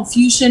always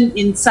confusion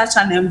in such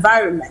an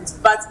environment.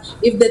 But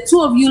if the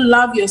two of you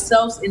love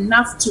yourselves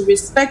enough to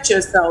respect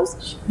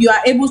yourselves, you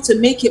are able to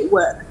make it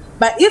work.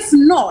 But if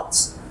not,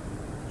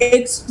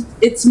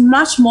 it's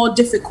much more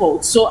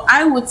difficult. So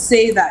I would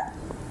say that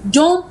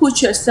don't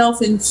put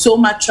yourself in so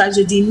much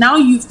tragedy. Now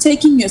you've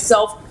taken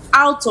yourself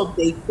out of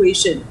the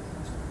equation.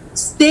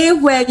 Stay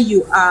where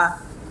you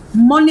are.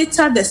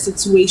 Monitor the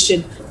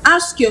situation.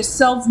 Ask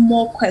yourself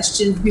more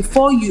questions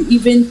before you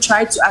even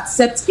try to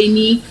accept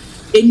any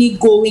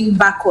going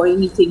back or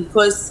anything.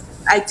 Because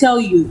I tell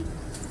you,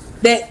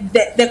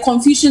 the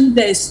confusion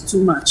there is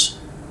too much.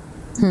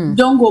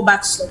 Don't go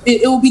back.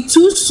 It will be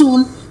too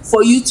soon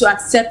for you to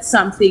accept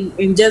something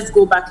and just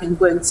go back and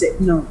go and say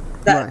no.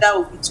 That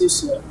would be too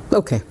soon.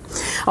 Okay.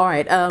 All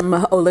right.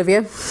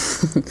 Olivia,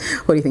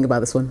 what do you think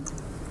about this one?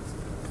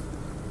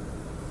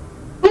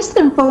 First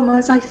and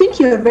foremost, I think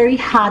you're a very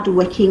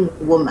hardworking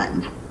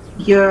woman.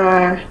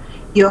 You're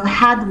You're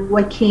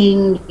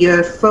hardworking,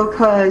 you're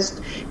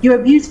focused, you're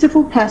a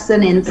beautiful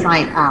person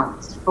inside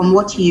out from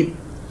what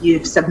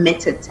you've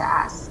submitted to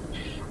us.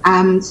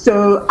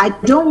 So I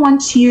don't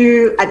want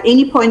you at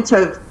any point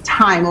of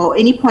time or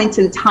any point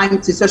in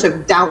time to sort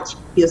of doubt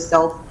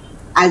yourself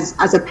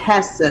as a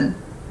person.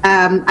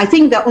 I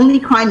think the only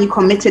crime you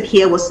committed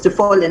here was to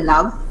fall in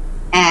love,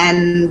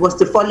 and was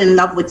to fall in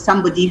love with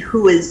somebody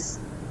who is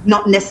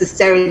not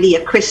necessarily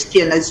a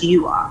Christian as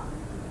you are.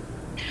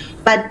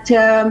 But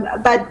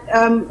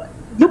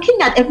looking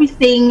at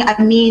everything,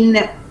 I mean,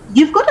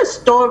 you've got a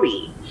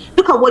story.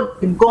 Look at what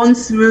you've gone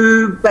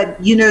through, but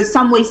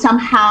some way,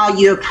 somehow,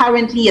 you're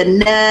currently a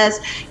nurse.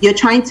 You're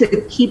trying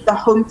to keep the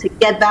home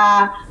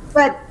together.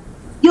 But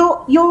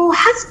your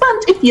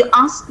husband, if you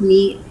ask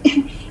me,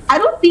 I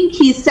don't think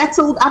he's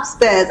settled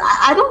upstairs.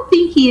 I don't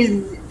think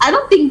he's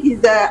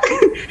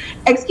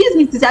excuse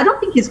me to say, I don't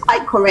think he's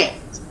quite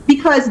correct.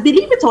 Because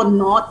believe it or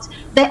not,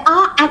 there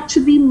are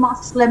actually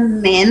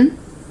Muslim men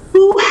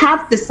who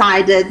have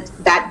decided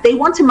that they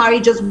want to marry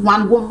just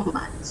one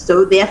woman,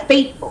 so they're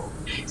faithful.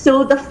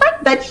 So the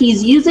fact that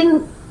he's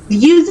using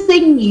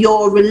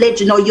your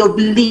religion or your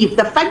belief,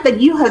 the fact that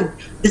you have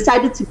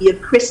decided to be a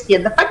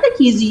Christian, the fact that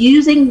he's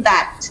using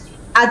that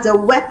as a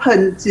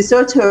weapon to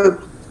sort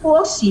of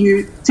force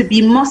you to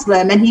be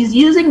Muslim, and he's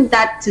using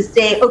that to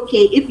say,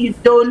 okay, if you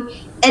don't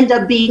end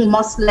up being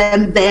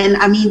Muslim, then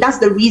that's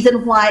the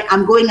reason why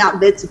I'm going out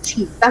there to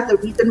cheat. That's the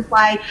reason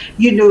why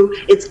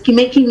it's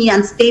making me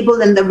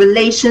unstable in the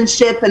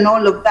relationship and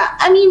all of that.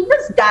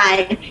 This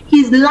guy,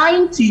 he's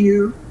lying to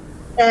you.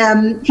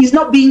 He's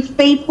not being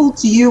faithful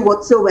to you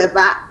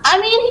whatsoever.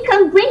 He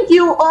can bring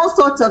you all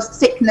sorts of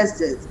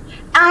sicknesses.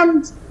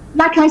 And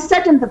like I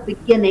said in the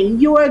beginning,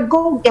 you're a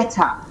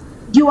go-getter.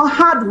 You are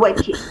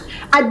hardworking.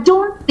 I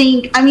don't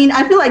think,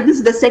 I feel like this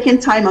is the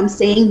second time I'm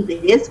saying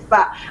this,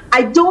 but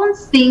I don't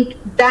think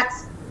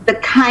that's the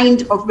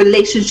kind of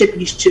relationship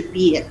you should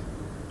be in.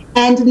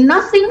 And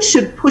nothing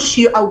should push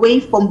you away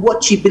from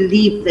what you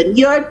believe in.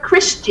 You're a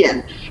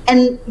Christian,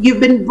 and you've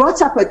been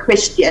brought up a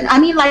Christian.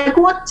 Like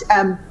what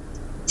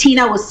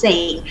Tina was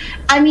saying.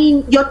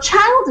 Your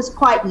child is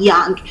quite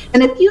young.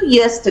 In a few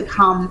years to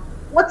come,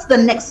 what's the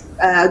next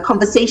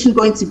conversation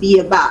going to be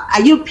about?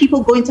 Are you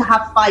people going to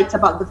have fights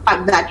about the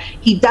fact that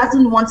he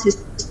doesn't want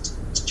his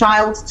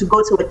child to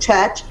go to a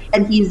church,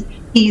 and he's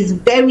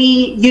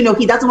very,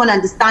 he doesn't want to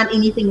understand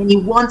anything, and he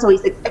wants, or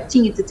he's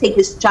expecting you to take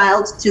his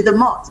child to the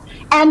mosque?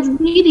 And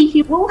really,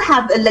 he will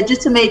have a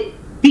legitimate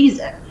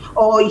reason,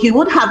 or he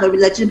would have a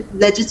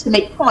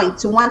legitimate point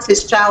to want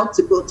his child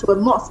to go to a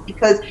mosque,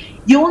 because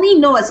you only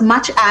know as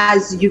much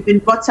as you've been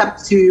brought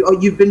up to, or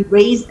you've been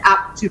raised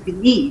up to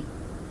believe.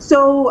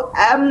 So,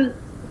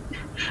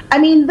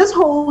 this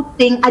whole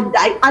thing,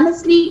 I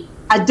honestly,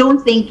 I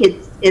don't think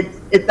it's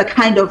the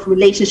kind of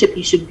relationship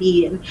you should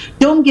be in.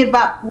 Don't give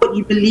up what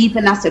you believe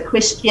in as a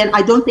Christian.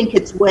 I don't think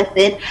it's worth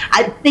it.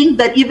 I think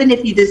that even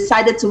if you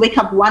decided to wake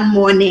up one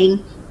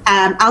morning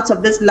out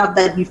of this love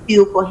that you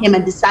feel for him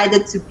and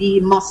decided to be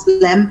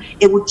Muslim,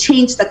 it would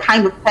change the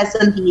kind of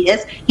person he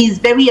is. He's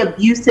very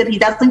abusive. He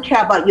doesn't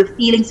care about your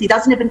feelings. He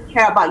doesn't even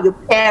care about your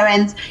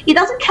parents. He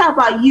doesn't care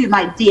about you,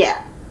 my dear.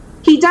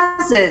 He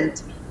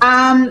doesn't.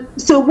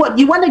 So what,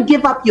 you want to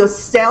give up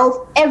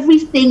yourself,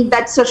 everything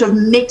that sort of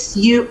makes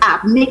you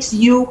up, makes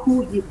you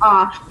who you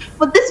are,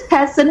 for this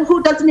person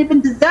who doesn't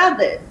even deserve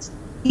it.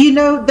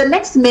 The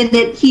next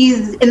minute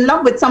he's in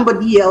love with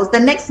somebody else. The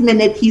next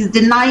minute he's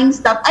denying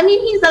stuff.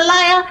 He's a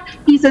liar.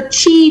 He's a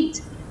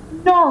cheat.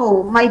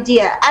 No, my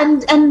dear.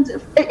 And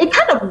it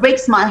kind of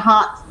breaks my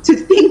heart to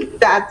think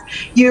that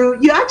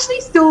you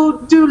actually still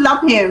do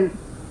love him.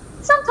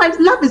 Sometimes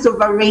love is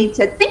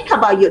overrated. Think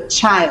about your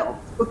child,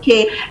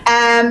 okay?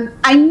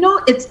 I know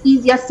it's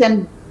easier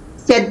said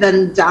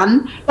than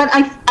done, but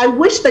I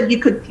wish that you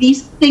could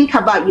please think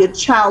about your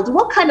child.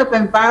 What kind of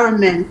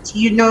environment, do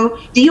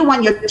you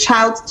want your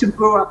child to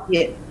grow up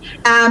in?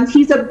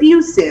 He's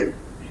abusive.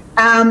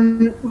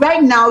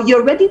 Right now,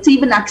 you're ready to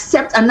even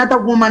accept another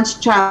woman's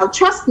child.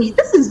 Trust me,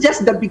 this is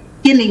just the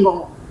beginning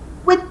of.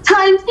 With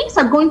time, things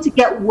are going to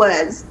get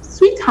worse.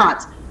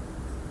 Sweetheart,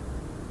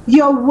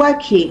 you're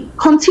working.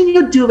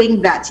 Continue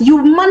doing that.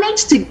 You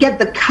managed to get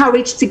the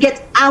courage to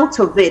get out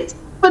of it.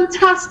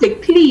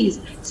 Fantastic.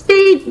 Please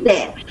stay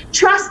there.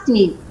 Trust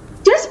me.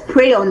 Just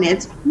pray on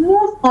it.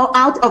 Move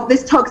out of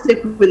this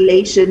toxic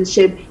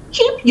relationship.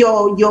 Keep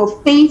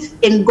your faith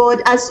in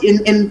God, as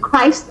in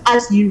Christ,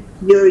 as you're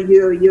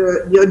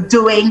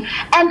doing,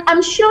 and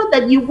I'm sure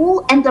that you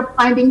will end up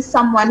finding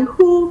someone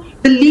who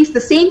believes the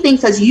same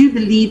things as you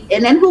believe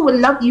in, and who will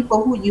love you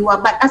for who you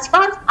are. But as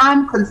far as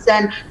I'm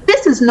concerned,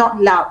 this is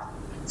not love.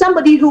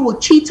 Somebody who will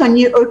cheat on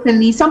you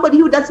openly, somebody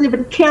who doesn't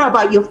even care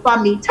about your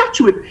family.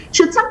 Touch wood.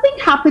 Should something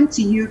happen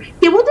to you,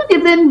 he wouldn't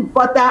even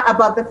bother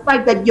about the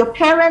fact that your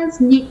parents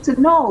need to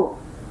know.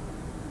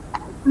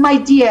 My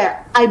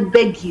dear, I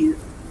beg you.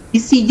 You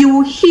see, you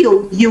will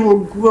heal, you will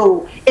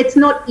grow. It's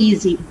not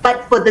easy,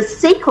 but for the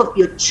sake of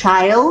your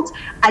child,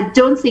 I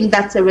don't think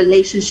that's a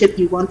relationship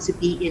you want to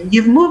be in.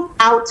 You've moved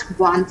out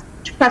once.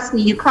 Trust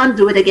me, you can't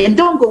do it again.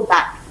 Don't go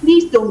back.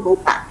 Please don't go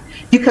back.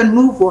 You can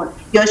move on.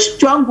 You're a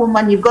strong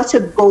woman. You've got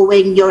it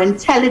going. You're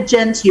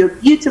intelligent. You're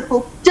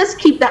beautiful. Just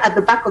keep that at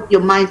the back of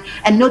your mind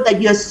and know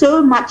that you're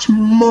so much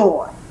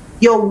more.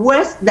 You're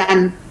worse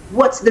than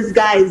what this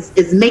guy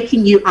is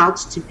making you out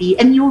to be,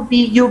 and you'll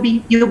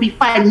be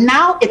fine.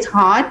 Now it's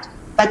hard,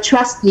 but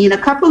trust me, in a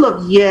couple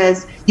of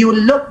years, you will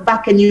look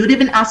back and you would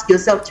even ask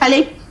yourself,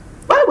 Charlie,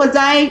 why was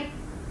I,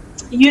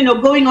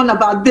 going on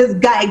about this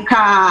guy?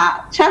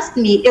 Trust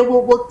me, it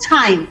will with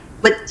time.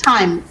 With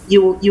time,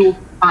 you will be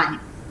fine.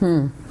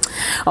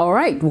 All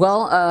right.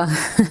 Well,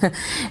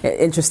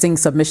 interesting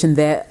submission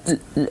there.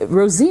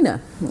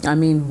 Rosina, I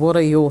mean, what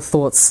are your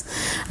thoughts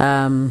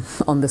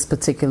on this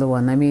particular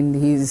one? I mean,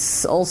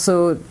 he's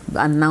also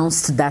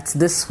announced that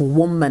this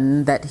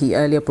woman that he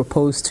earlier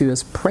proposed to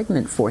is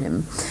pregnant for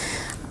him,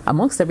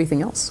 amongst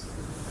everything else.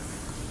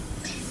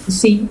 You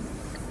see,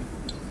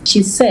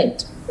 she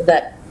said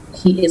that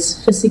he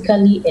is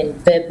physically and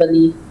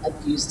verbally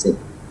abusive.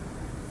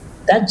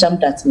 That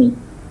jumped at me.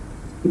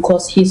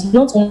 Because he's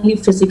not only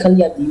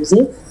physically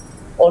abusive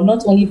or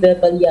not only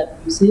verbally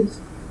abusive,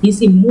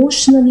 he's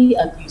emotionally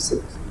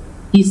abusive.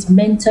 He's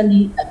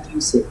mentally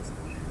abusive.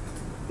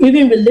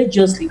 Even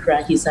religiously,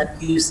 he's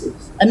abusive.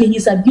 I mean,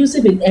 he's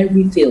abusive in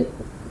every field.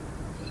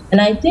 And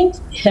I think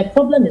her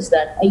problem is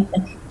that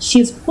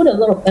she's put a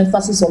lot of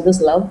emphasis on this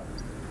love,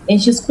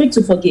 and she's quick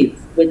to forgive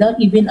without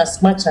even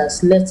as much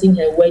as letting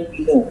her word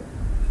be known.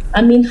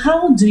 I mean,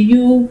 how do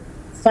you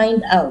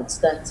find out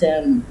that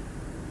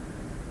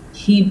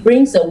he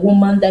brings a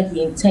woman that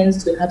he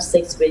intends to have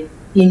sex with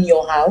in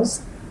your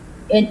house,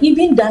 and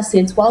even does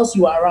it whilst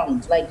you are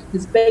around? Like,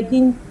 he's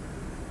begging,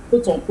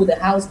 quote unquote, the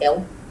house help,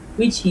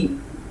 which he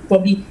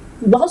probably,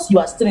 whilst you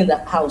are still in the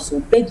house,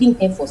 so begging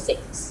her for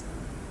sex.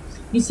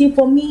 You see,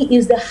 for me,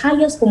 is the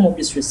highest form of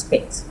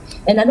disrespect.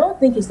 And I don't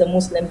think it's the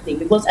Muslim thing,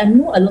 because I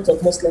know a lot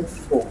of Muslim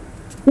people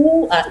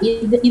who are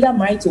either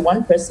married to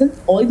one person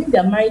or even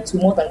they're married to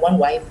more than one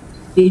wife.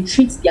 They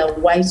treat their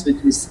wives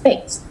with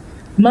respect.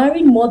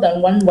 Marrying more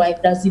than one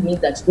wife doesn't mean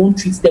that you don't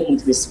treat them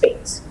with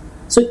respect.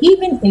 So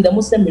even in the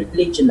Muslim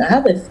religion,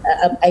 I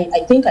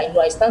think I know,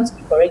 I stand to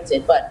be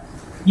corrected, but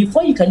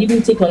before you can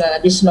even take on an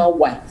additional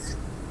wife,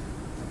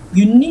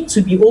 you need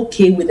to be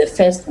okay with the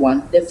first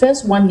one. The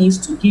first one needs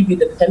to give you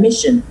the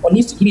permission, or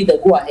needs to give you the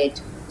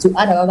go-ahead to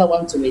add another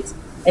one to it.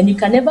 And you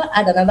can never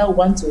add another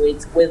one to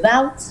it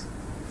without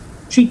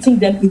treating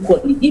them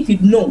equally. If you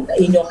know that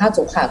in your heart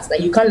of hearts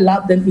that you can't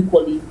love them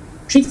equally,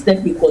 treat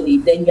them equally,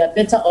 then you are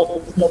better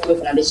off not going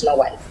for an additional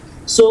wife.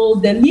 So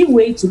the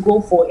leeway to go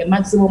for a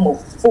maximum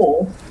of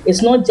 4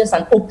 is not just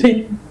an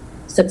open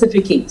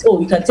certificate. Oh,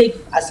 you can take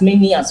as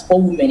many as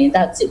 4 women, and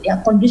that's it. There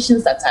are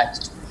conditions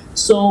attached.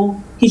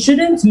 So he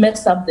shouldn't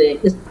mess up the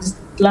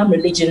Islam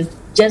religion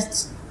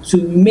just to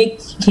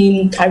make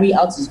him carry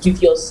out his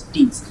dubious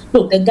deeds.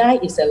 Look, the guy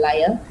is a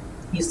liar.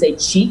 He's a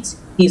cheat.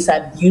 He's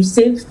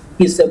abusive.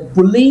 He's a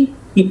bully.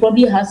 He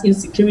probably has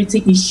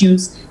insecurity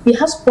issues. He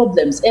has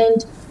problems.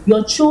 And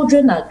your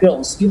children are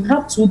girls. You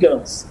have 2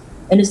 girls.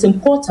 And it's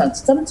important.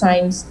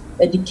 Sometimes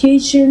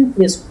education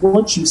is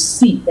what you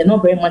see and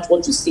not very much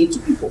what you say to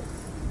people.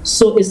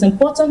 So it's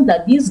important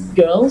that these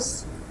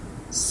girls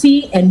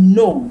see and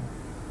know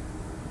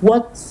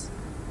what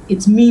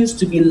it means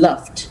to be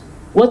loved,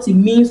 what it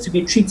means to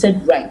be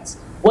treated right,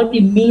 what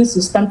it means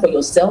to stand for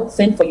yourself,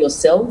 fend for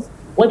yourself,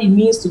 what it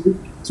means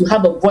to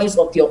have a voice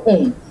of your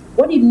own,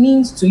 what it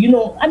means to,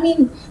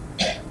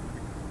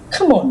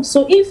 come on.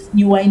 So if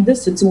you are in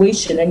this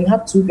situation and you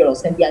have 2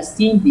 girls and they are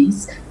seeing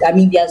this, they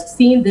are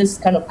seeing this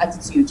kind of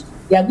attitude,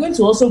 they are going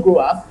to also grow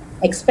up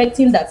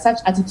expecting that such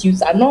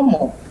attitudes are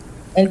normal.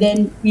 And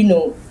then,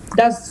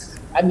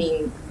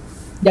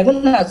 they're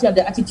going to assume that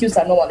the attitudes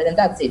are normal, and then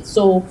that's it.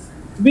 So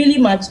really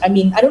much, I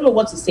don't know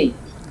what to say.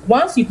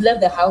 Once you've left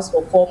the house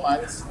for 4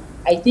 months,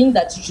 I think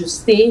that you should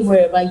stay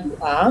wherever you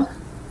are.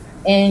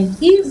 And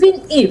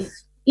even if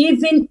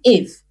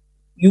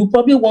you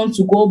probably want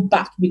to go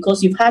back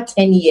because you've had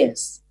 10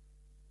 years,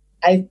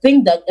 I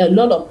think that a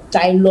lot of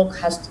dialogue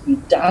has to be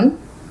done.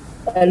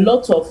 A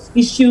lot of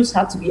issues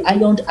have to be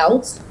ironed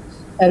out.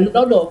 A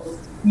lot of,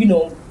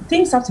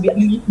 things have to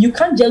be, you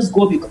can't just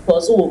go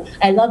because,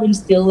 I love him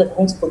still and I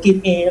want to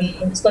forgive him.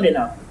 It's not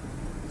enough.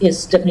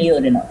 It's definitely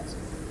not enough.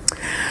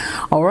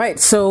 All right,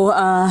 so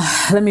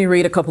let me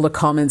read a couple of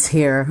comments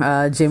here.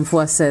 Jim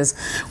Fua says,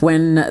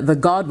 when the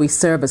God we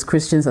serve as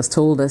Christians has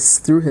told us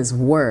through his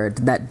word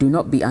that do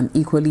not be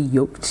unequally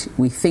yoked,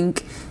 we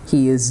think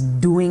he is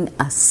doing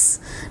us.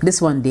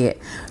 This one there,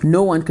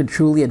 no one can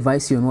truly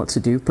advise you on what to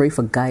do. Pray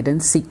for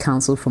guidance, seek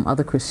counsel from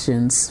other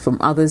Christians, from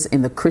others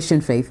in the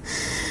Christian faith.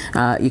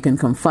 You can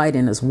confide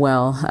in as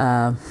well.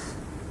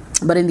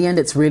 But in the end,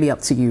 it's really up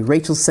to you.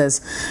 Rachel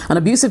says, an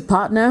abusive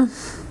partner.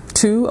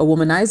 2, a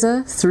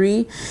womanizer.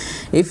 3,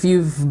 if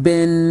you've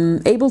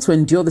been able to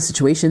endure the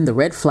situation, the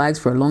red flags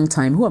for a long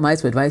time, who am I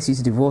to advise you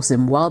to divorce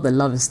him while the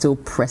love is still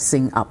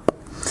pressing up?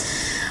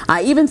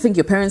 I even think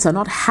your parents are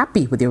not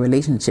happy with your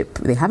relationship.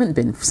 They haven't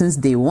been since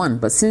day one,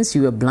 but since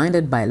you were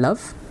blinded by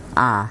love,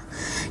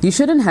 You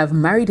shouldn't have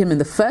married him in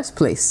the first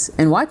place.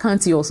 And why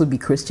can't he also be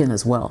Christian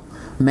as well?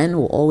 Men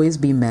will always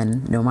be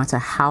men, no matter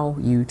how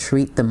you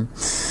treat them.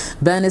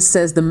 Bernice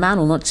says the man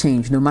will not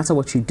change no matter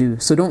what you do,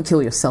 so don't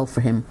kill yourself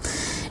for him.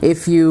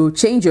 If you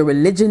change your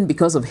religion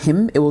because of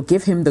him, it will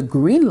give him the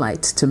green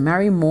light to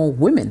marry more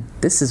women.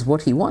 This is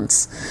what he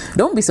wants.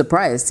 Don't be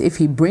surprised if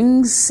he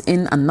brings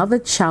in another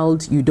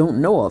child you don't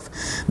know of.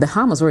 The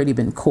harm has already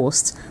been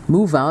caused.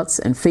 Move out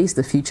and face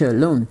the future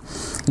alone.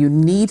 You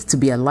need to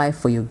be alive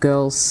for your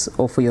girls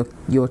or for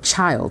your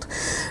child.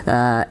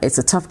 It's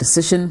a tough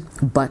decision,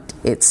 but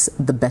it's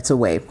the better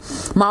way.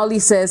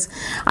 Maoli says,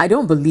 I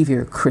don't believe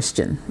you're a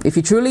Christian. If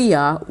you truly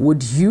are,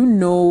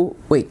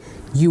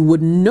 you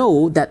would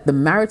know that the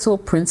marital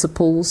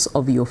principles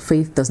of your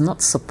faith does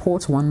not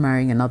support one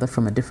marrying another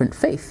from a different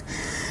faith.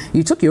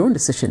 You took your own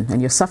decision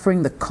and you're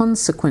suffering the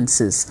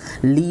consequences.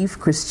 Leave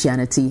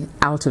Christianity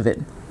out of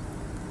it.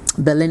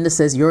 Belinda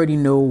says you already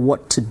know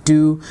what to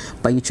do,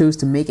 but you chose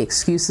to make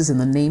excuses in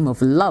the name of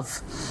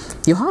love.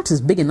 Your heart is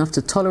big enough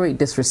to tolerate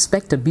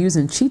disrespect, abuse,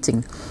 and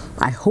cheating.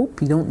 I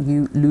hope you don't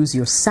lose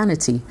your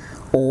sanity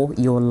or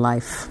your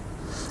life.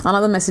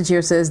 Another message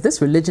here says this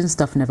religion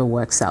stuff never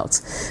works out.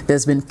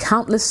 There's been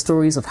countless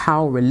stories of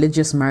how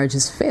religious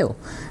marriages fail.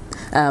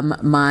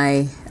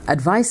 My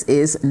advice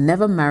is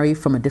never marry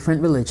from a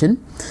different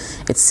religion.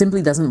 It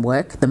simply doesn't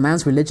work. The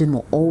man's religion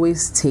will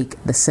always take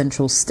the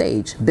central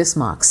stage.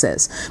 Bismarck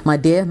says, my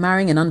dear,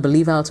 marrying an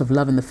unbeliever out of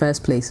love in the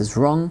first place is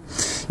wrong.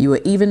 You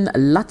were even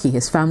lucky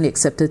his family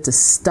accepted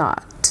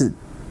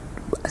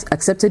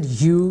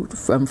you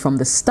from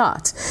the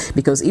start,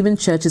 because even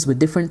churches with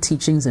different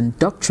teachings and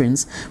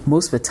doctrines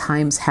most of the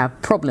times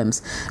have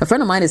problems. A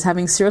friend of mine is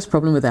having serious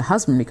problem with her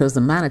husband because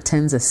the man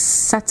attends a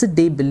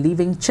Saturday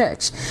believing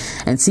church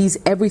and sees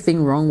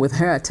everything wrong with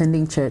her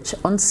attending church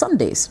on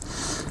Sundays.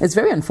 It's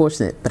very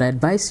unfortunate, but I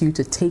advise you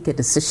to take a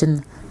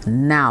decision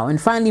now.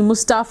 And finally,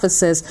 Mustafa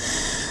says,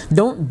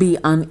 don't be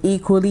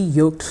unequally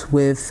yoked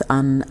with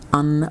an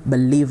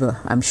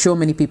unbeliever. I'm sure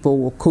many people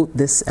will quote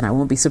this and I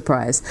won't be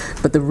surprised,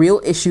 but the real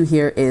issue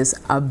here is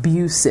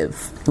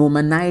abusive,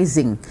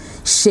 womanizing,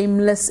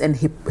 shameless and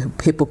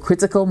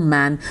hypocritical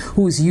man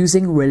who is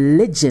using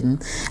religion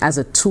as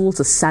a tool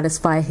to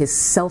satisfy his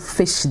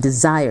selfish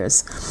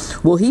desires.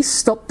 Will he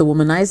stop the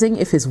womanizing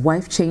if his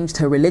wife changed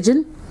her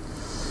religion?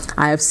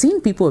 I have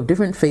seen people of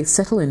different faiths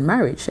settle in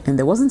marriage and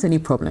there wasn't any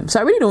problem. So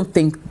I really don't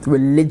think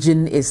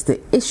religion is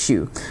the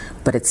issue,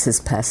 but it's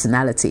his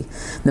personality.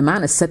 The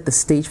man has set the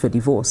stage for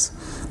divorce.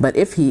 But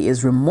if he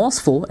is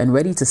remorseful and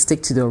ready to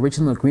stick to the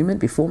original agreement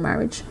before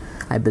marriage,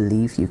 I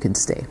believe you can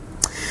stay.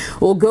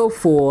 We'll go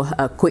for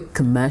a quick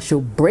commercial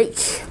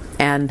break.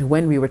 And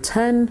when we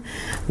return,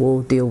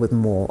 we'll deal with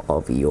more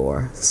of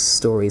your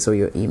stories or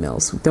your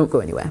emails. Don't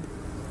go anywhere.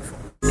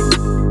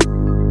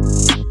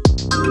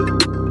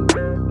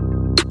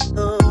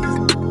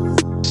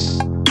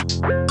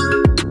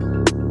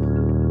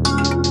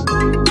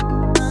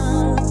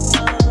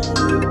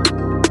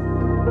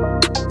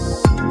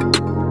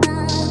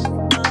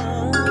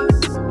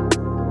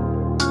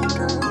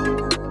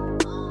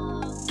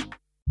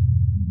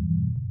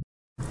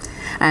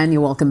 And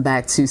you're welcome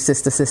back to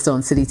Sister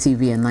on City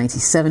TV and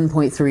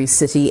 97.3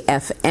 City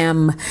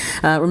FM.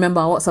 Remember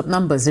our WhatsApp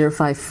number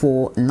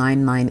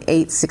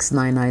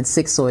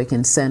 054-998-6996, or you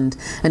can send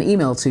an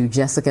email to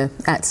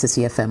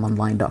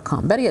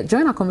jessica@cityfmonline.com. Better yet,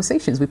 join our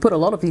conversations. We put a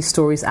lot of these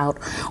stories out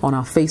on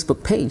our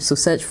Facebook page, so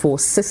search for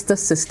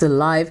Sister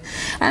Live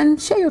and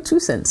share your 2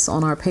 cents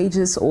on our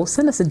pages, or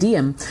send us a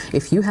DM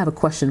if you have a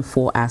question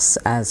for us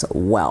as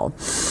well.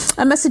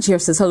 A message here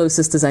says, hello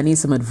sisters, I need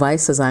some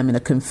advice as I'm in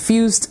a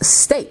confused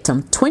state.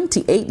 I'm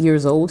 28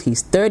 years old,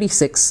 he's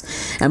 36,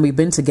 and we've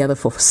been together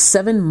for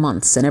 7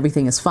 months and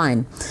everything is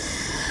fine.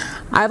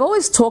 I've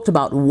always talked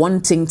about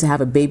wanting to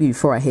have a baby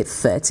before I hit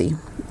 30.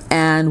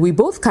 And we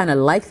both kind of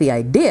like the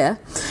idea,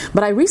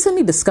 but I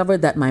recently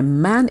discovered that my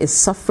man is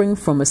suffering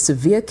from a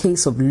severe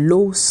case of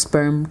low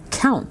sperm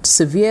count,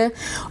 severe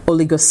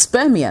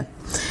oligospermia.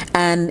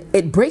 And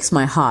it breaks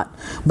my heart,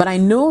 but I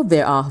know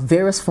there are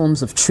various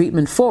forms of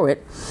treatment for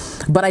it,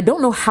 but I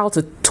don't know how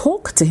to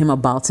talk to him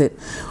about it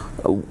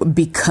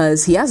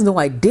because he has no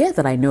idea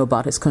that I know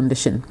about his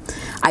condition.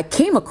 I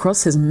came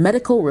across his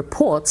medical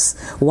reports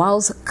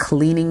whilst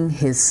cleaning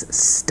his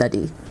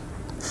study.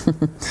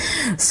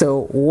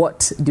 So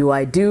what do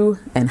I do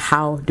and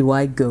how do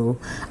I go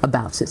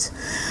about it?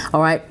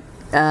 All right,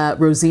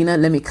 Rosina,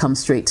 let me come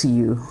straight to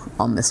you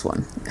on this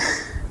one.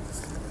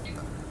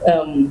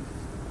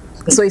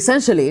 So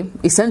essentially,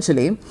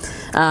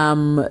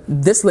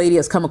 this lady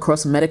has come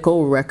across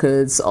medical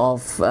records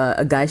of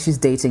a guy she's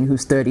dating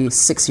who's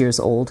 36 years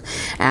old,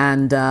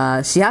 and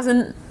she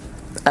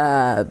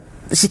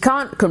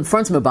can't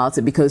confront him about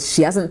it because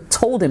she hasn't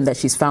told him that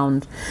she's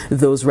found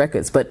those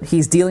records, but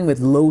he's dealing with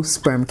low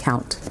sperm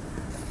count.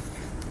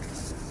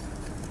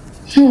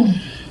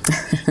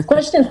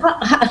 Question.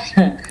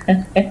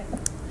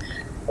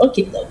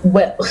 Okay,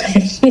 well,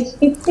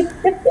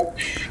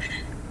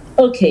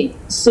 okay,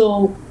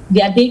 so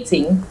they are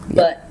dating,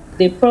 but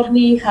they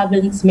probably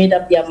haven't made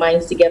up their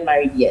minds to get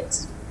married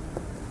yet.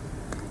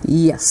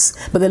 Yes,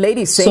 but the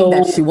lady's saying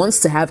that she wants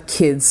to have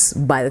kids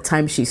by the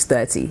time she's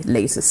 30,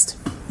 latest.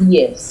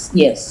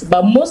 Yes.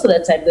 But most of the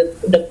time,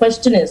 the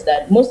question is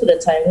that most of the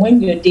time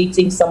when you're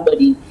dating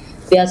somebody,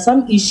 there are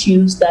some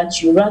issues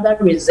that you rather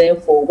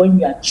reserve for when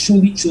you are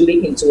truly,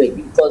 truly into it,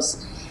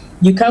 because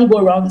you can't go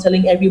around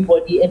telling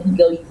everybody, every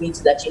girl you meet,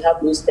 that you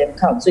have low sperm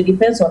count. So it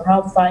depends on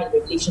how far in the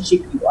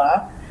relationship you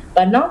are.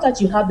 But now that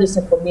you have this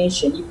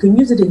information, you can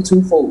use it in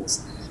two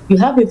folds. You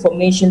have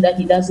information that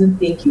he doesn't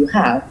think you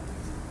have.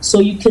 So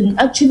you can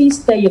actually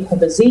steer your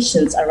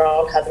conversations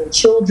around having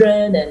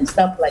children and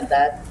stuff like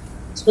that,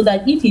 so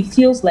that if he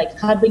feels like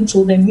having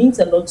children means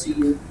a lot to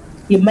you,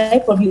 he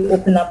might probably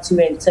open up to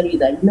you and tell you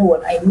that, you know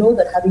what, I know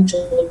that having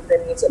children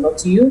means a lot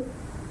to you,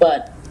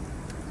 but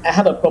I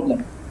have a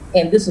problem.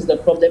 And this is the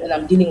problem, and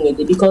I'm dealing with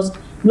it. Because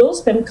low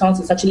sperm count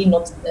is actually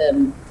not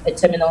a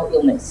terminal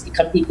illness. It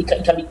can be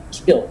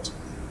cured.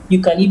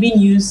 You can even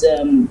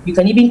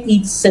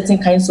eat certain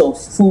kinds of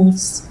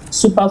foods,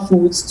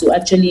 superfoods, to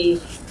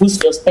actually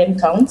boost your sperm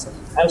count.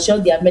 I'm sure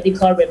there are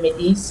medical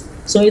remedies.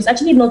 So it's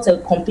actually not a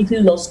completely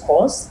lost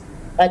cause.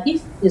 But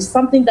if it's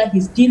something that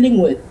he's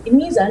dealing with, it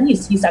means at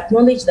least he's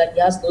acknowledged that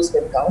he has low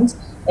sperm count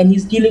and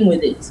he's dealing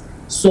with it.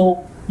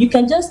 So you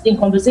can just, in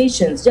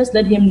conversations, just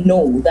let him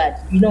know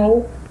that, you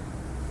know,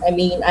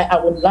 I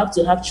would love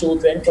to have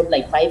children, from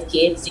like 5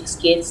 kids, 6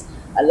 kids.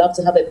 I love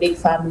to have a big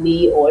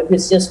family, or if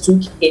it's just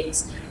 2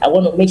 kids, I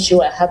want to make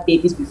sure I have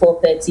babies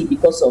before 30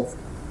 because of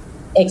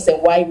X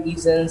and Y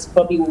reasons.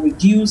 Probably will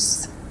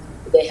reduce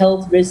the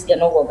health risk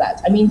and all of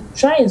that.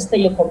 Try and steer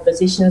your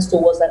conversations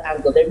towards that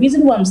angle. The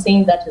reason why I'm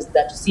saying that is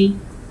that, you see,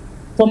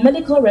 for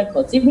medical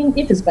records, even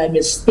if it's by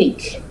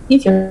mistake,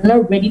 if you're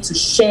not ready to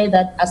share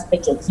that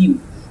aspect of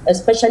you,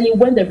 especially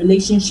when the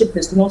relationship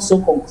is not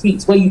so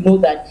concrete, where you know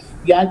that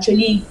you're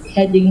actually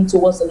heading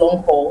towards the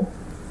long haul,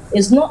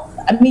 it's not,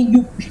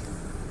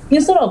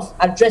 instead of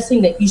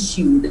addressing the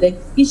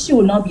issue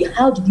will now be,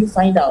 how did you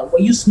find out? Were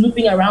you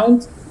snooping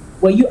around?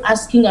 Were you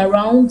asking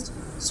around?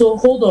 So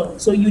hold on.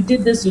 So you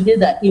did this, you did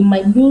that. It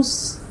might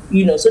lose,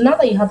 So now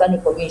that you have that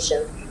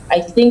information,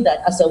 I think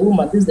that as a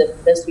woman, this is the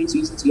best way to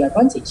use it to your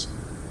advantage.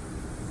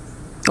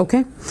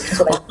 Okay.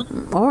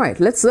 All right.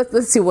 Let's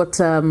see what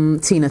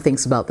Tina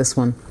thinks about this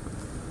one.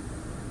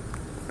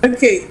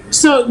 Okay,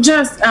 so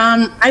just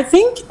I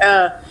think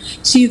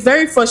she's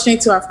very fortunate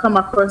to have come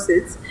across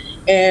it,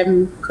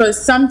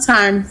 because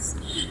sometimes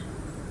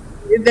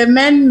the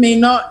men may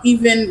not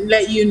even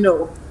let you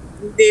know.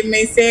 They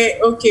may say,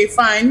 okay,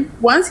 fine,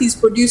 once he's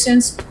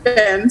producing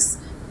sperms,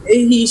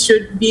 he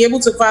should be able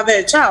to father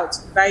a child.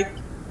 Like,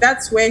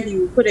 that's where he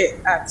will put it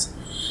at.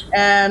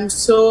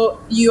 So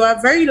you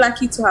are very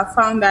lucky to have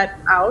found that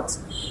out,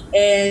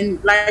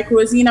 and like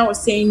Rosina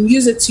was saying,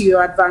 use it to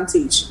your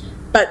advantage.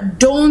 But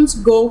don't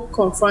go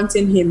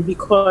confronting him,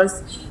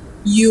 because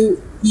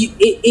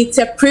it's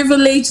a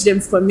privileged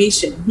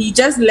information. He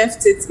just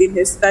left it in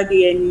his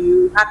study and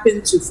you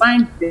happen to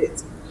find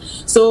it.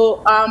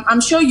 So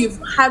I'm sure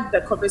you've had the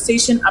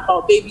conversation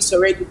about babies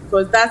already,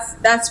 because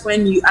that's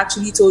when you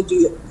actually told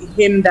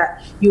him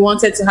that you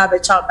wanted to have a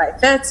child by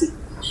 30.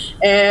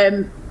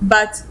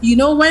 But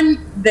when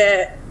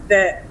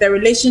the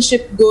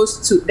relationship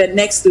goes to the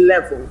next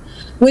level,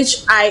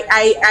 which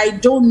I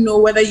don't know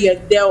whether you're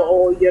there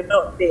or you're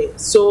not there.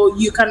 So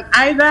you can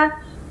either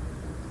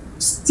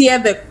steer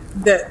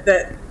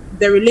the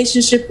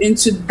relationship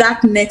into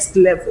that next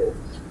level,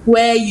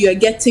 where you're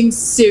getting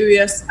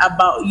serious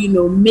about,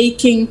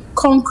 making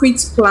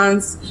concrete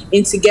plans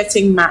into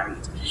getting married.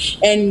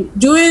 And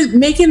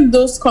making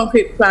those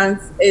concrete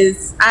plans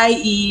is,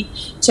 i.e.,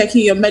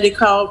 checking your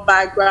medical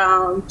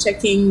background,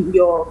 checking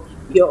your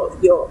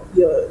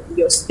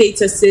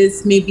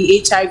statuses,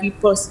 maybe HIV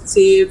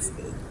positive,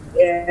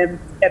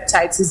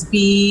 hepatitis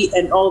B,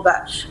 and all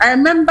that. I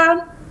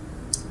remember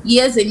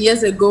years and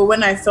years ago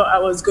when I thought I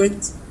was going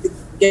to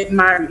get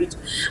married,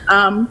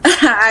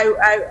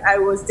 I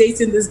was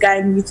dating this guy,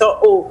 and we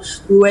thought,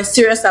 we were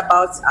serious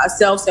about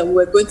ourselves and we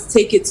were going to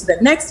take it to the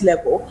next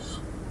level.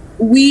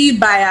 We,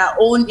 by our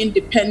own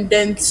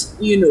independent,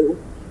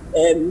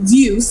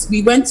 views,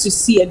 we went to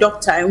see a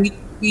doctor, and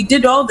we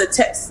did all the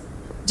tests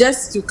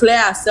just to clear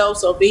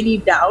ourselves of any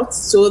doubts,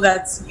 so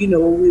that,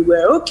 we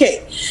were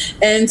okay.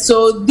 And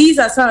so these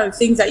are some of the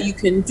things that you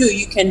can do.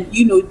 You can,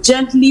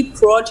 gently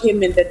prod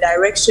him in the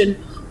direction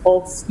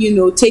of,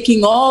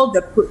 taking all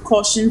the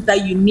precautions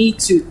that you need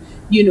to,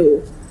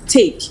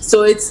 take.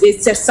 So it's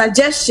a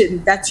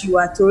suggestion that you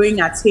are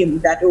throwing at him,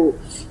 that,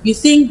 you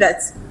think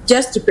that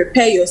just to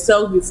prepare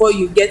yourself before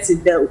you get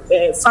in the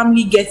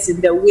family gets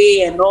in the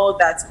way and all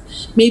that,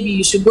 maybe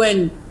you should go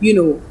and,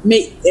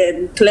 make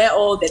clear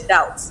all the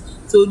doubts.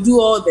 So do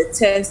all the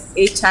tests,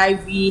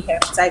 HIV,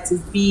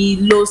 hepatitis B,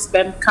 low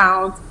sperm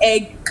count,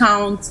 egg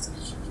count,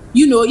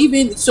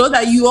 even so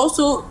that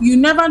you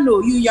never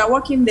know. You're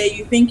working there,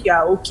 you think you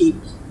are okay.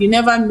 You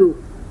never know.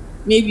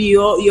 Maybe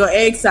your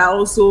eggs are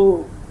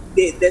also,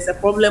 there's a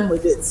problem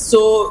with it.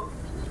 So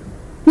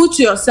put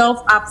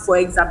yourself up for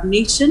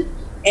examination,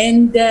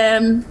 and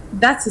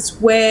that is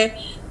where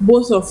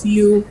both of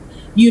you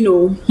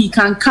he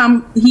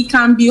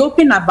can be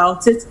open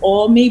about it,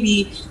 or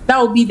maybe that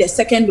will be the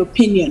second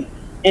opinion.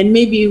 And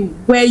maybe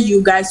where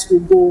you guys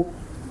will go,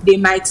 they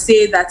might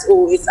say that,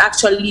 it's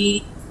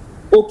actually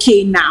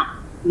okay now.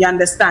 You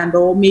understand?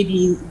 Or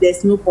maybe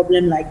there's no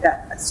problem like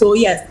that. So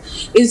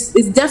yes,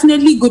 it's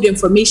definitely good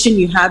information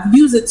you have.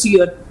 Use it to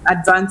your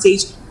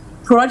advantage.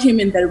 Prod him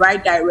in the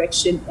right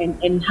direction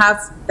and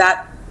have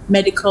that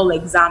medical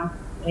exam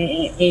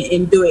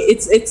and do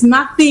it. It's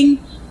nothing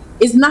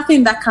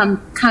that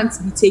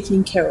can't be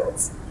taken care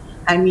of.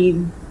 I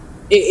mean,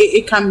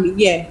 it can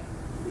be,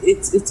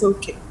 it's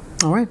okay.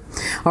 All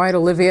right,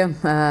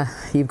 Olivia,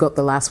 you've got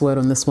the last word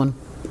on this one.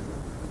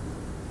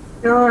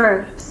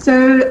 Sure.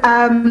 So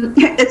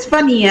it's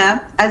funny,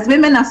 as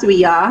women as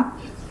we are,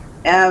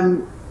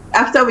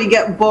 after we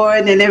get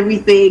born and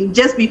everything,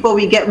 just before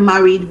we get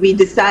married, we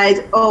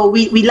decide,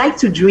 we like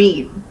to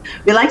dream.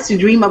 We like to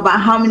dream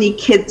about how many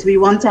kids we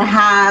want to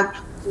have,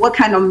 what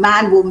kind of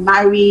man we'll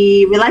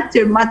marry. We like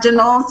to imagine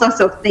all sorts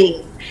of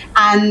things.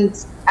 And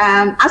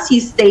as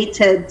you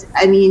stated,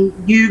 I mean,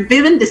 you've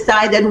even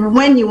decided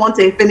when you want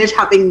to finish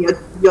having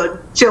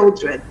your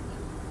children.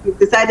 You've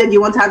decided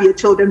you want to have your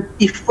children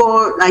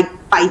before,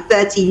 by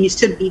 30, you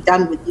should be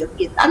done with your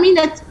kids. I mean,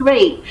 that's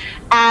great.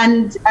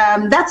 And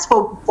that's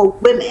for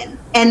women.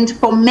 And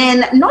for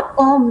men, not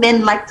all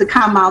men like to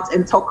come out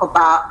and talk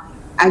about,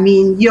 I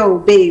mean, yo,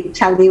 babe,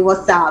 Charlie,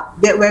 what's up?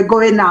 We're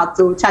going out,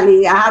 so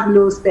Charlie, I have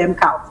low sperm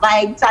count.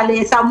 Like,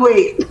 Charlie, some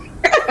way.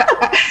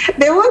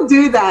 They won't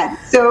do that.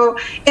 So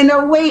in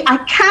a way, I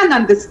can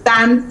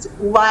understand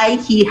why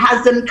he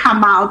hasn't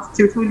come out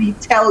to fully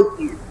tell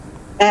you.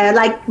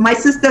 Like my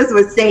sisters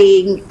were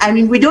saying, I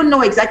mean, we don't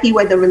know exactly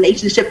where the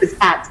relationship is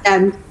at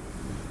and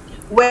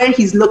where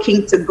he's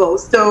looking to go.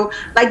 So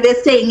like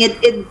they're saying,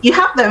 you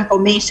have the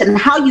information.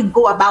 How you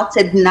go about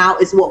it now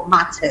is what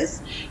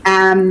matters.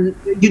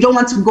 You don't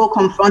want to go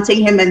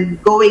confronting him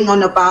and going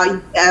on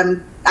about,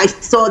 I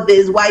saw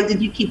this, why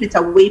did you keep it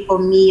away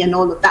from me, and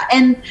all of that.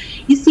 And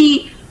you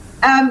see,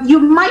 you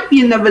might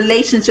be in a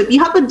relationship,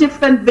 you have a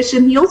different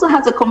vision, he also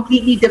has a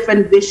completely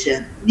different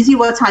vision. You see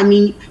what I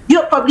mean?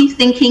 You're probably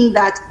thinking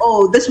that,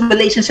 this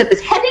relationship is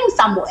heading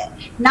somewhere.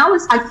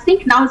 I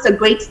think now is a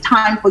great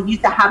time for you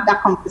to have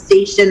that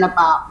conversation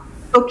about,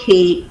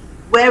 okay,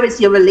 where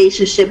is your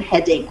relationship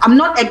heading? I'm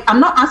not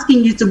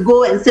asking you to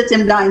go and sit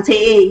him down and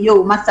say, hey,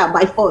 yo, master,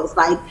 by force,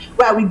 like,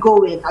 where are we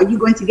going? Are you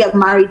going to get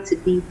married to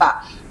me?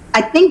 But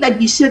I think that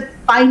you should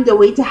find a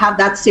way to have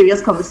that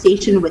serious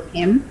conversation with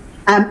him.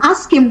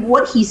 Ask him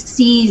what he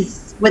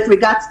sees with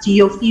regards to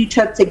your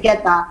future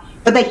together,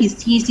 whether he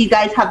sees you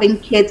guys having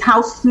kids,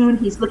 how soon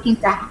he's looking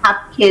to have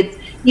kids.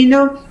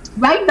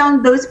 Write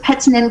down those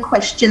pertinent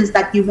questions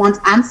that you want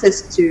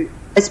answers to,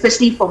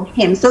 especially from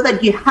him, so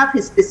that you have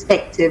his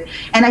perspective.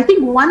 And I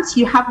think once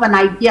you have an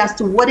idea as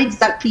to what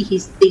exactly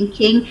he's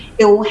thinking,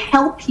 it will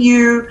help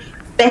you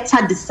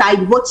better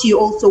decide what you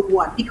also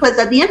want. Because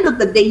at the end of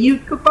the day, you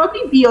could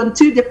probably be on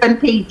two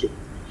different pages.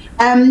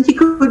 He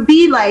could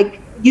be like,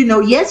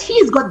 yes,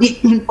 he's got the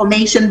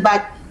information,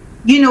 but,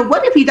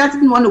 what if he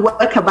doesn't want to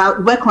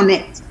work on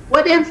it?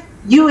 What if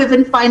you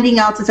even finding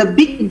out is a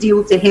big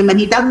deal to him and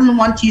he doesn't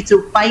want you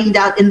to find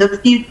out in the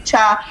future?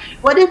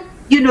 What if,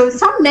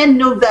 some men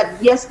know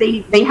that, yes,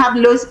 they have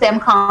low sperm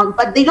count,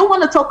 but they don't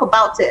want to talk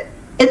about it.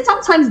 It's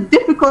sometimes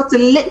difficult to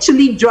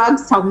literally drag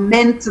some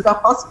men to the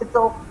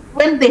hospital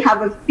when they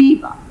have a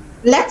fever,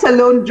 let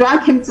alone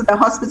drag him to the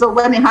hospital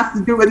when it has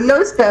to do with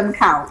low sperm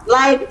count.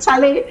 Like,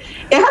 Charlie, it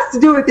has to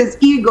do with his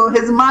ego,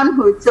 his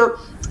manhood. So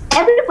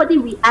everybody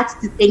reacts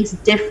to things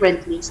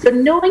differently. So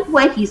knowing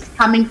where he's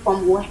coming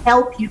from will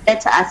help you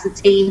better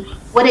ascertain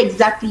what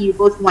exactly you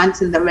both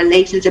want in the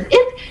relationship.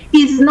 If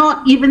he's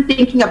not even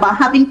thinking about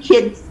having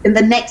kids in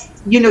the next,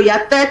 you're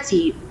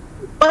 30,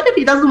 what if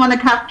he doesn't want to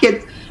have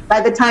kids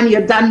by the time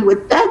you're done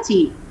with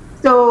 30?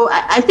 So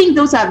I think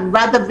those are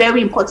rather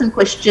very important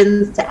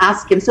questions to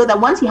ask him, so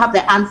that once you have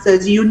the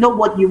answers, you know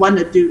what you want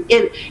to do.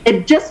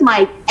 It just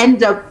might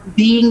end up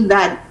being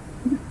that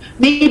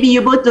maybe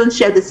you both don't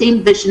share the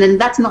same vision,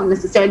 and that's not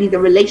necessarily the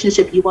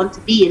relationship you want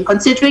to be in,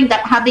 considering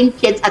that having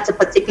kids at a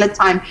particular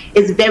time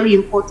is very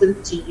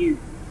important to you.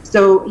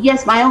 So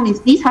yes, by all means,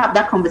 please have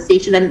that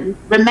conversation, and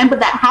remember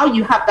that how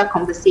you have that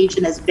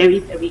conversation is very,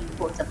 very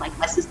important, like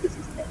my sisters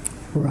have said.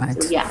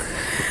 Right. So, yeah.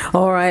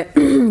 All right.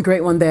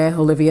 Great one there,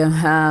 Olivia.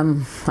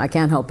 I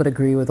can't help but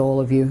agree with all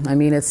of you. I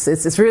mean,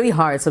 it's really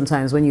hard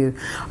sometimes when you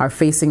are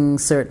facing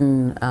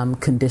certain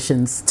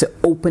conditions to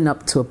open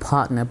up to a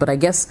partner. But I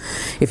guess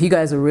if you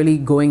guys are really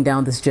going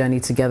down this journey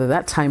together,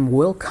 that time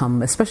will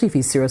come, especially if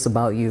he's serious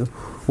about you,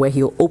 where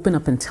he'll open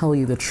up and tell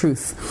you the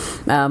truth.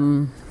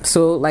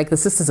 So like the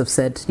sisters have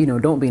said,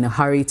 don't be in a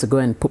hurry to go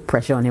and put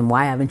pressure on him.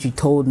 Why haven't you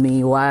told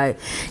me? Why,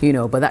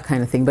 but that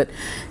kind of thing. But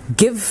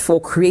give or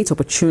create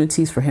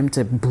opportunities for him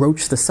to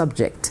broach the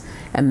subject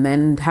and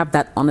then have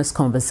that honest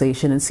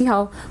conversation and see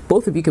how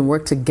both of you can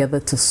work together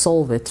to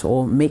solve it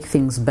or make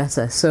things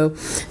better. So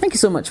thank you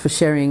so much for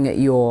sharing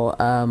your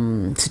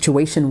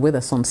situation with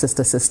us on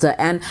Sister Sister.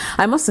 And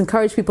I must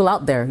encourage people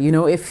out there,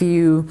 if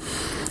you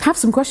have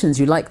some questions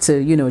you'd like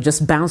to,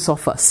 just bounce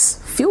off us,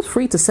 feel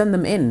free to send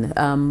them in.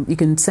 You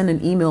can send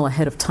an email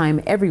ahead of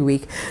time every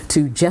week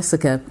to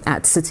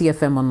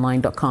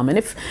jessica@cityfmonline.com. And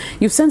if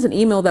you've sent an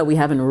email that we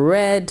haven't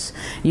read,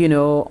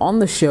 on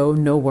the show,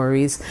 no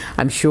worries.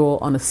 I'm sure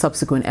on a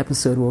subsequent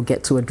episode we'll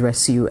get to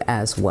address you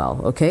as well.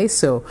 Okay,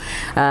 so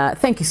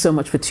thank you so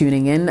much for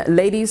tuning in.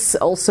 Ladies,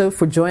 also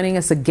for joining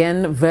us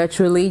again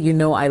virtually.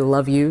 I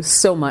love you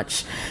so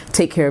much.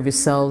 Take care of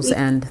yourselves,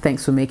 and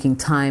thanks for making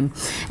time.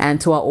 And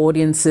to our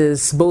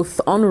audiences, both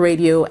on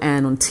radio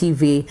and on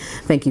TV,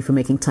 thank you for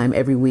making time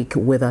every week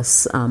with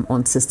us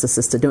on Sister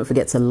Sister. Don't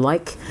forget to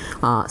like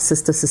our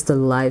Sister Sister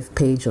Live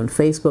page on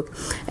Facebook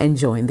and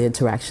join the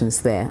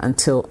interactions there.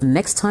 Until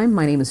next time,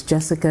 my name is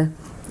Jessica.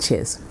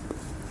 Cheers.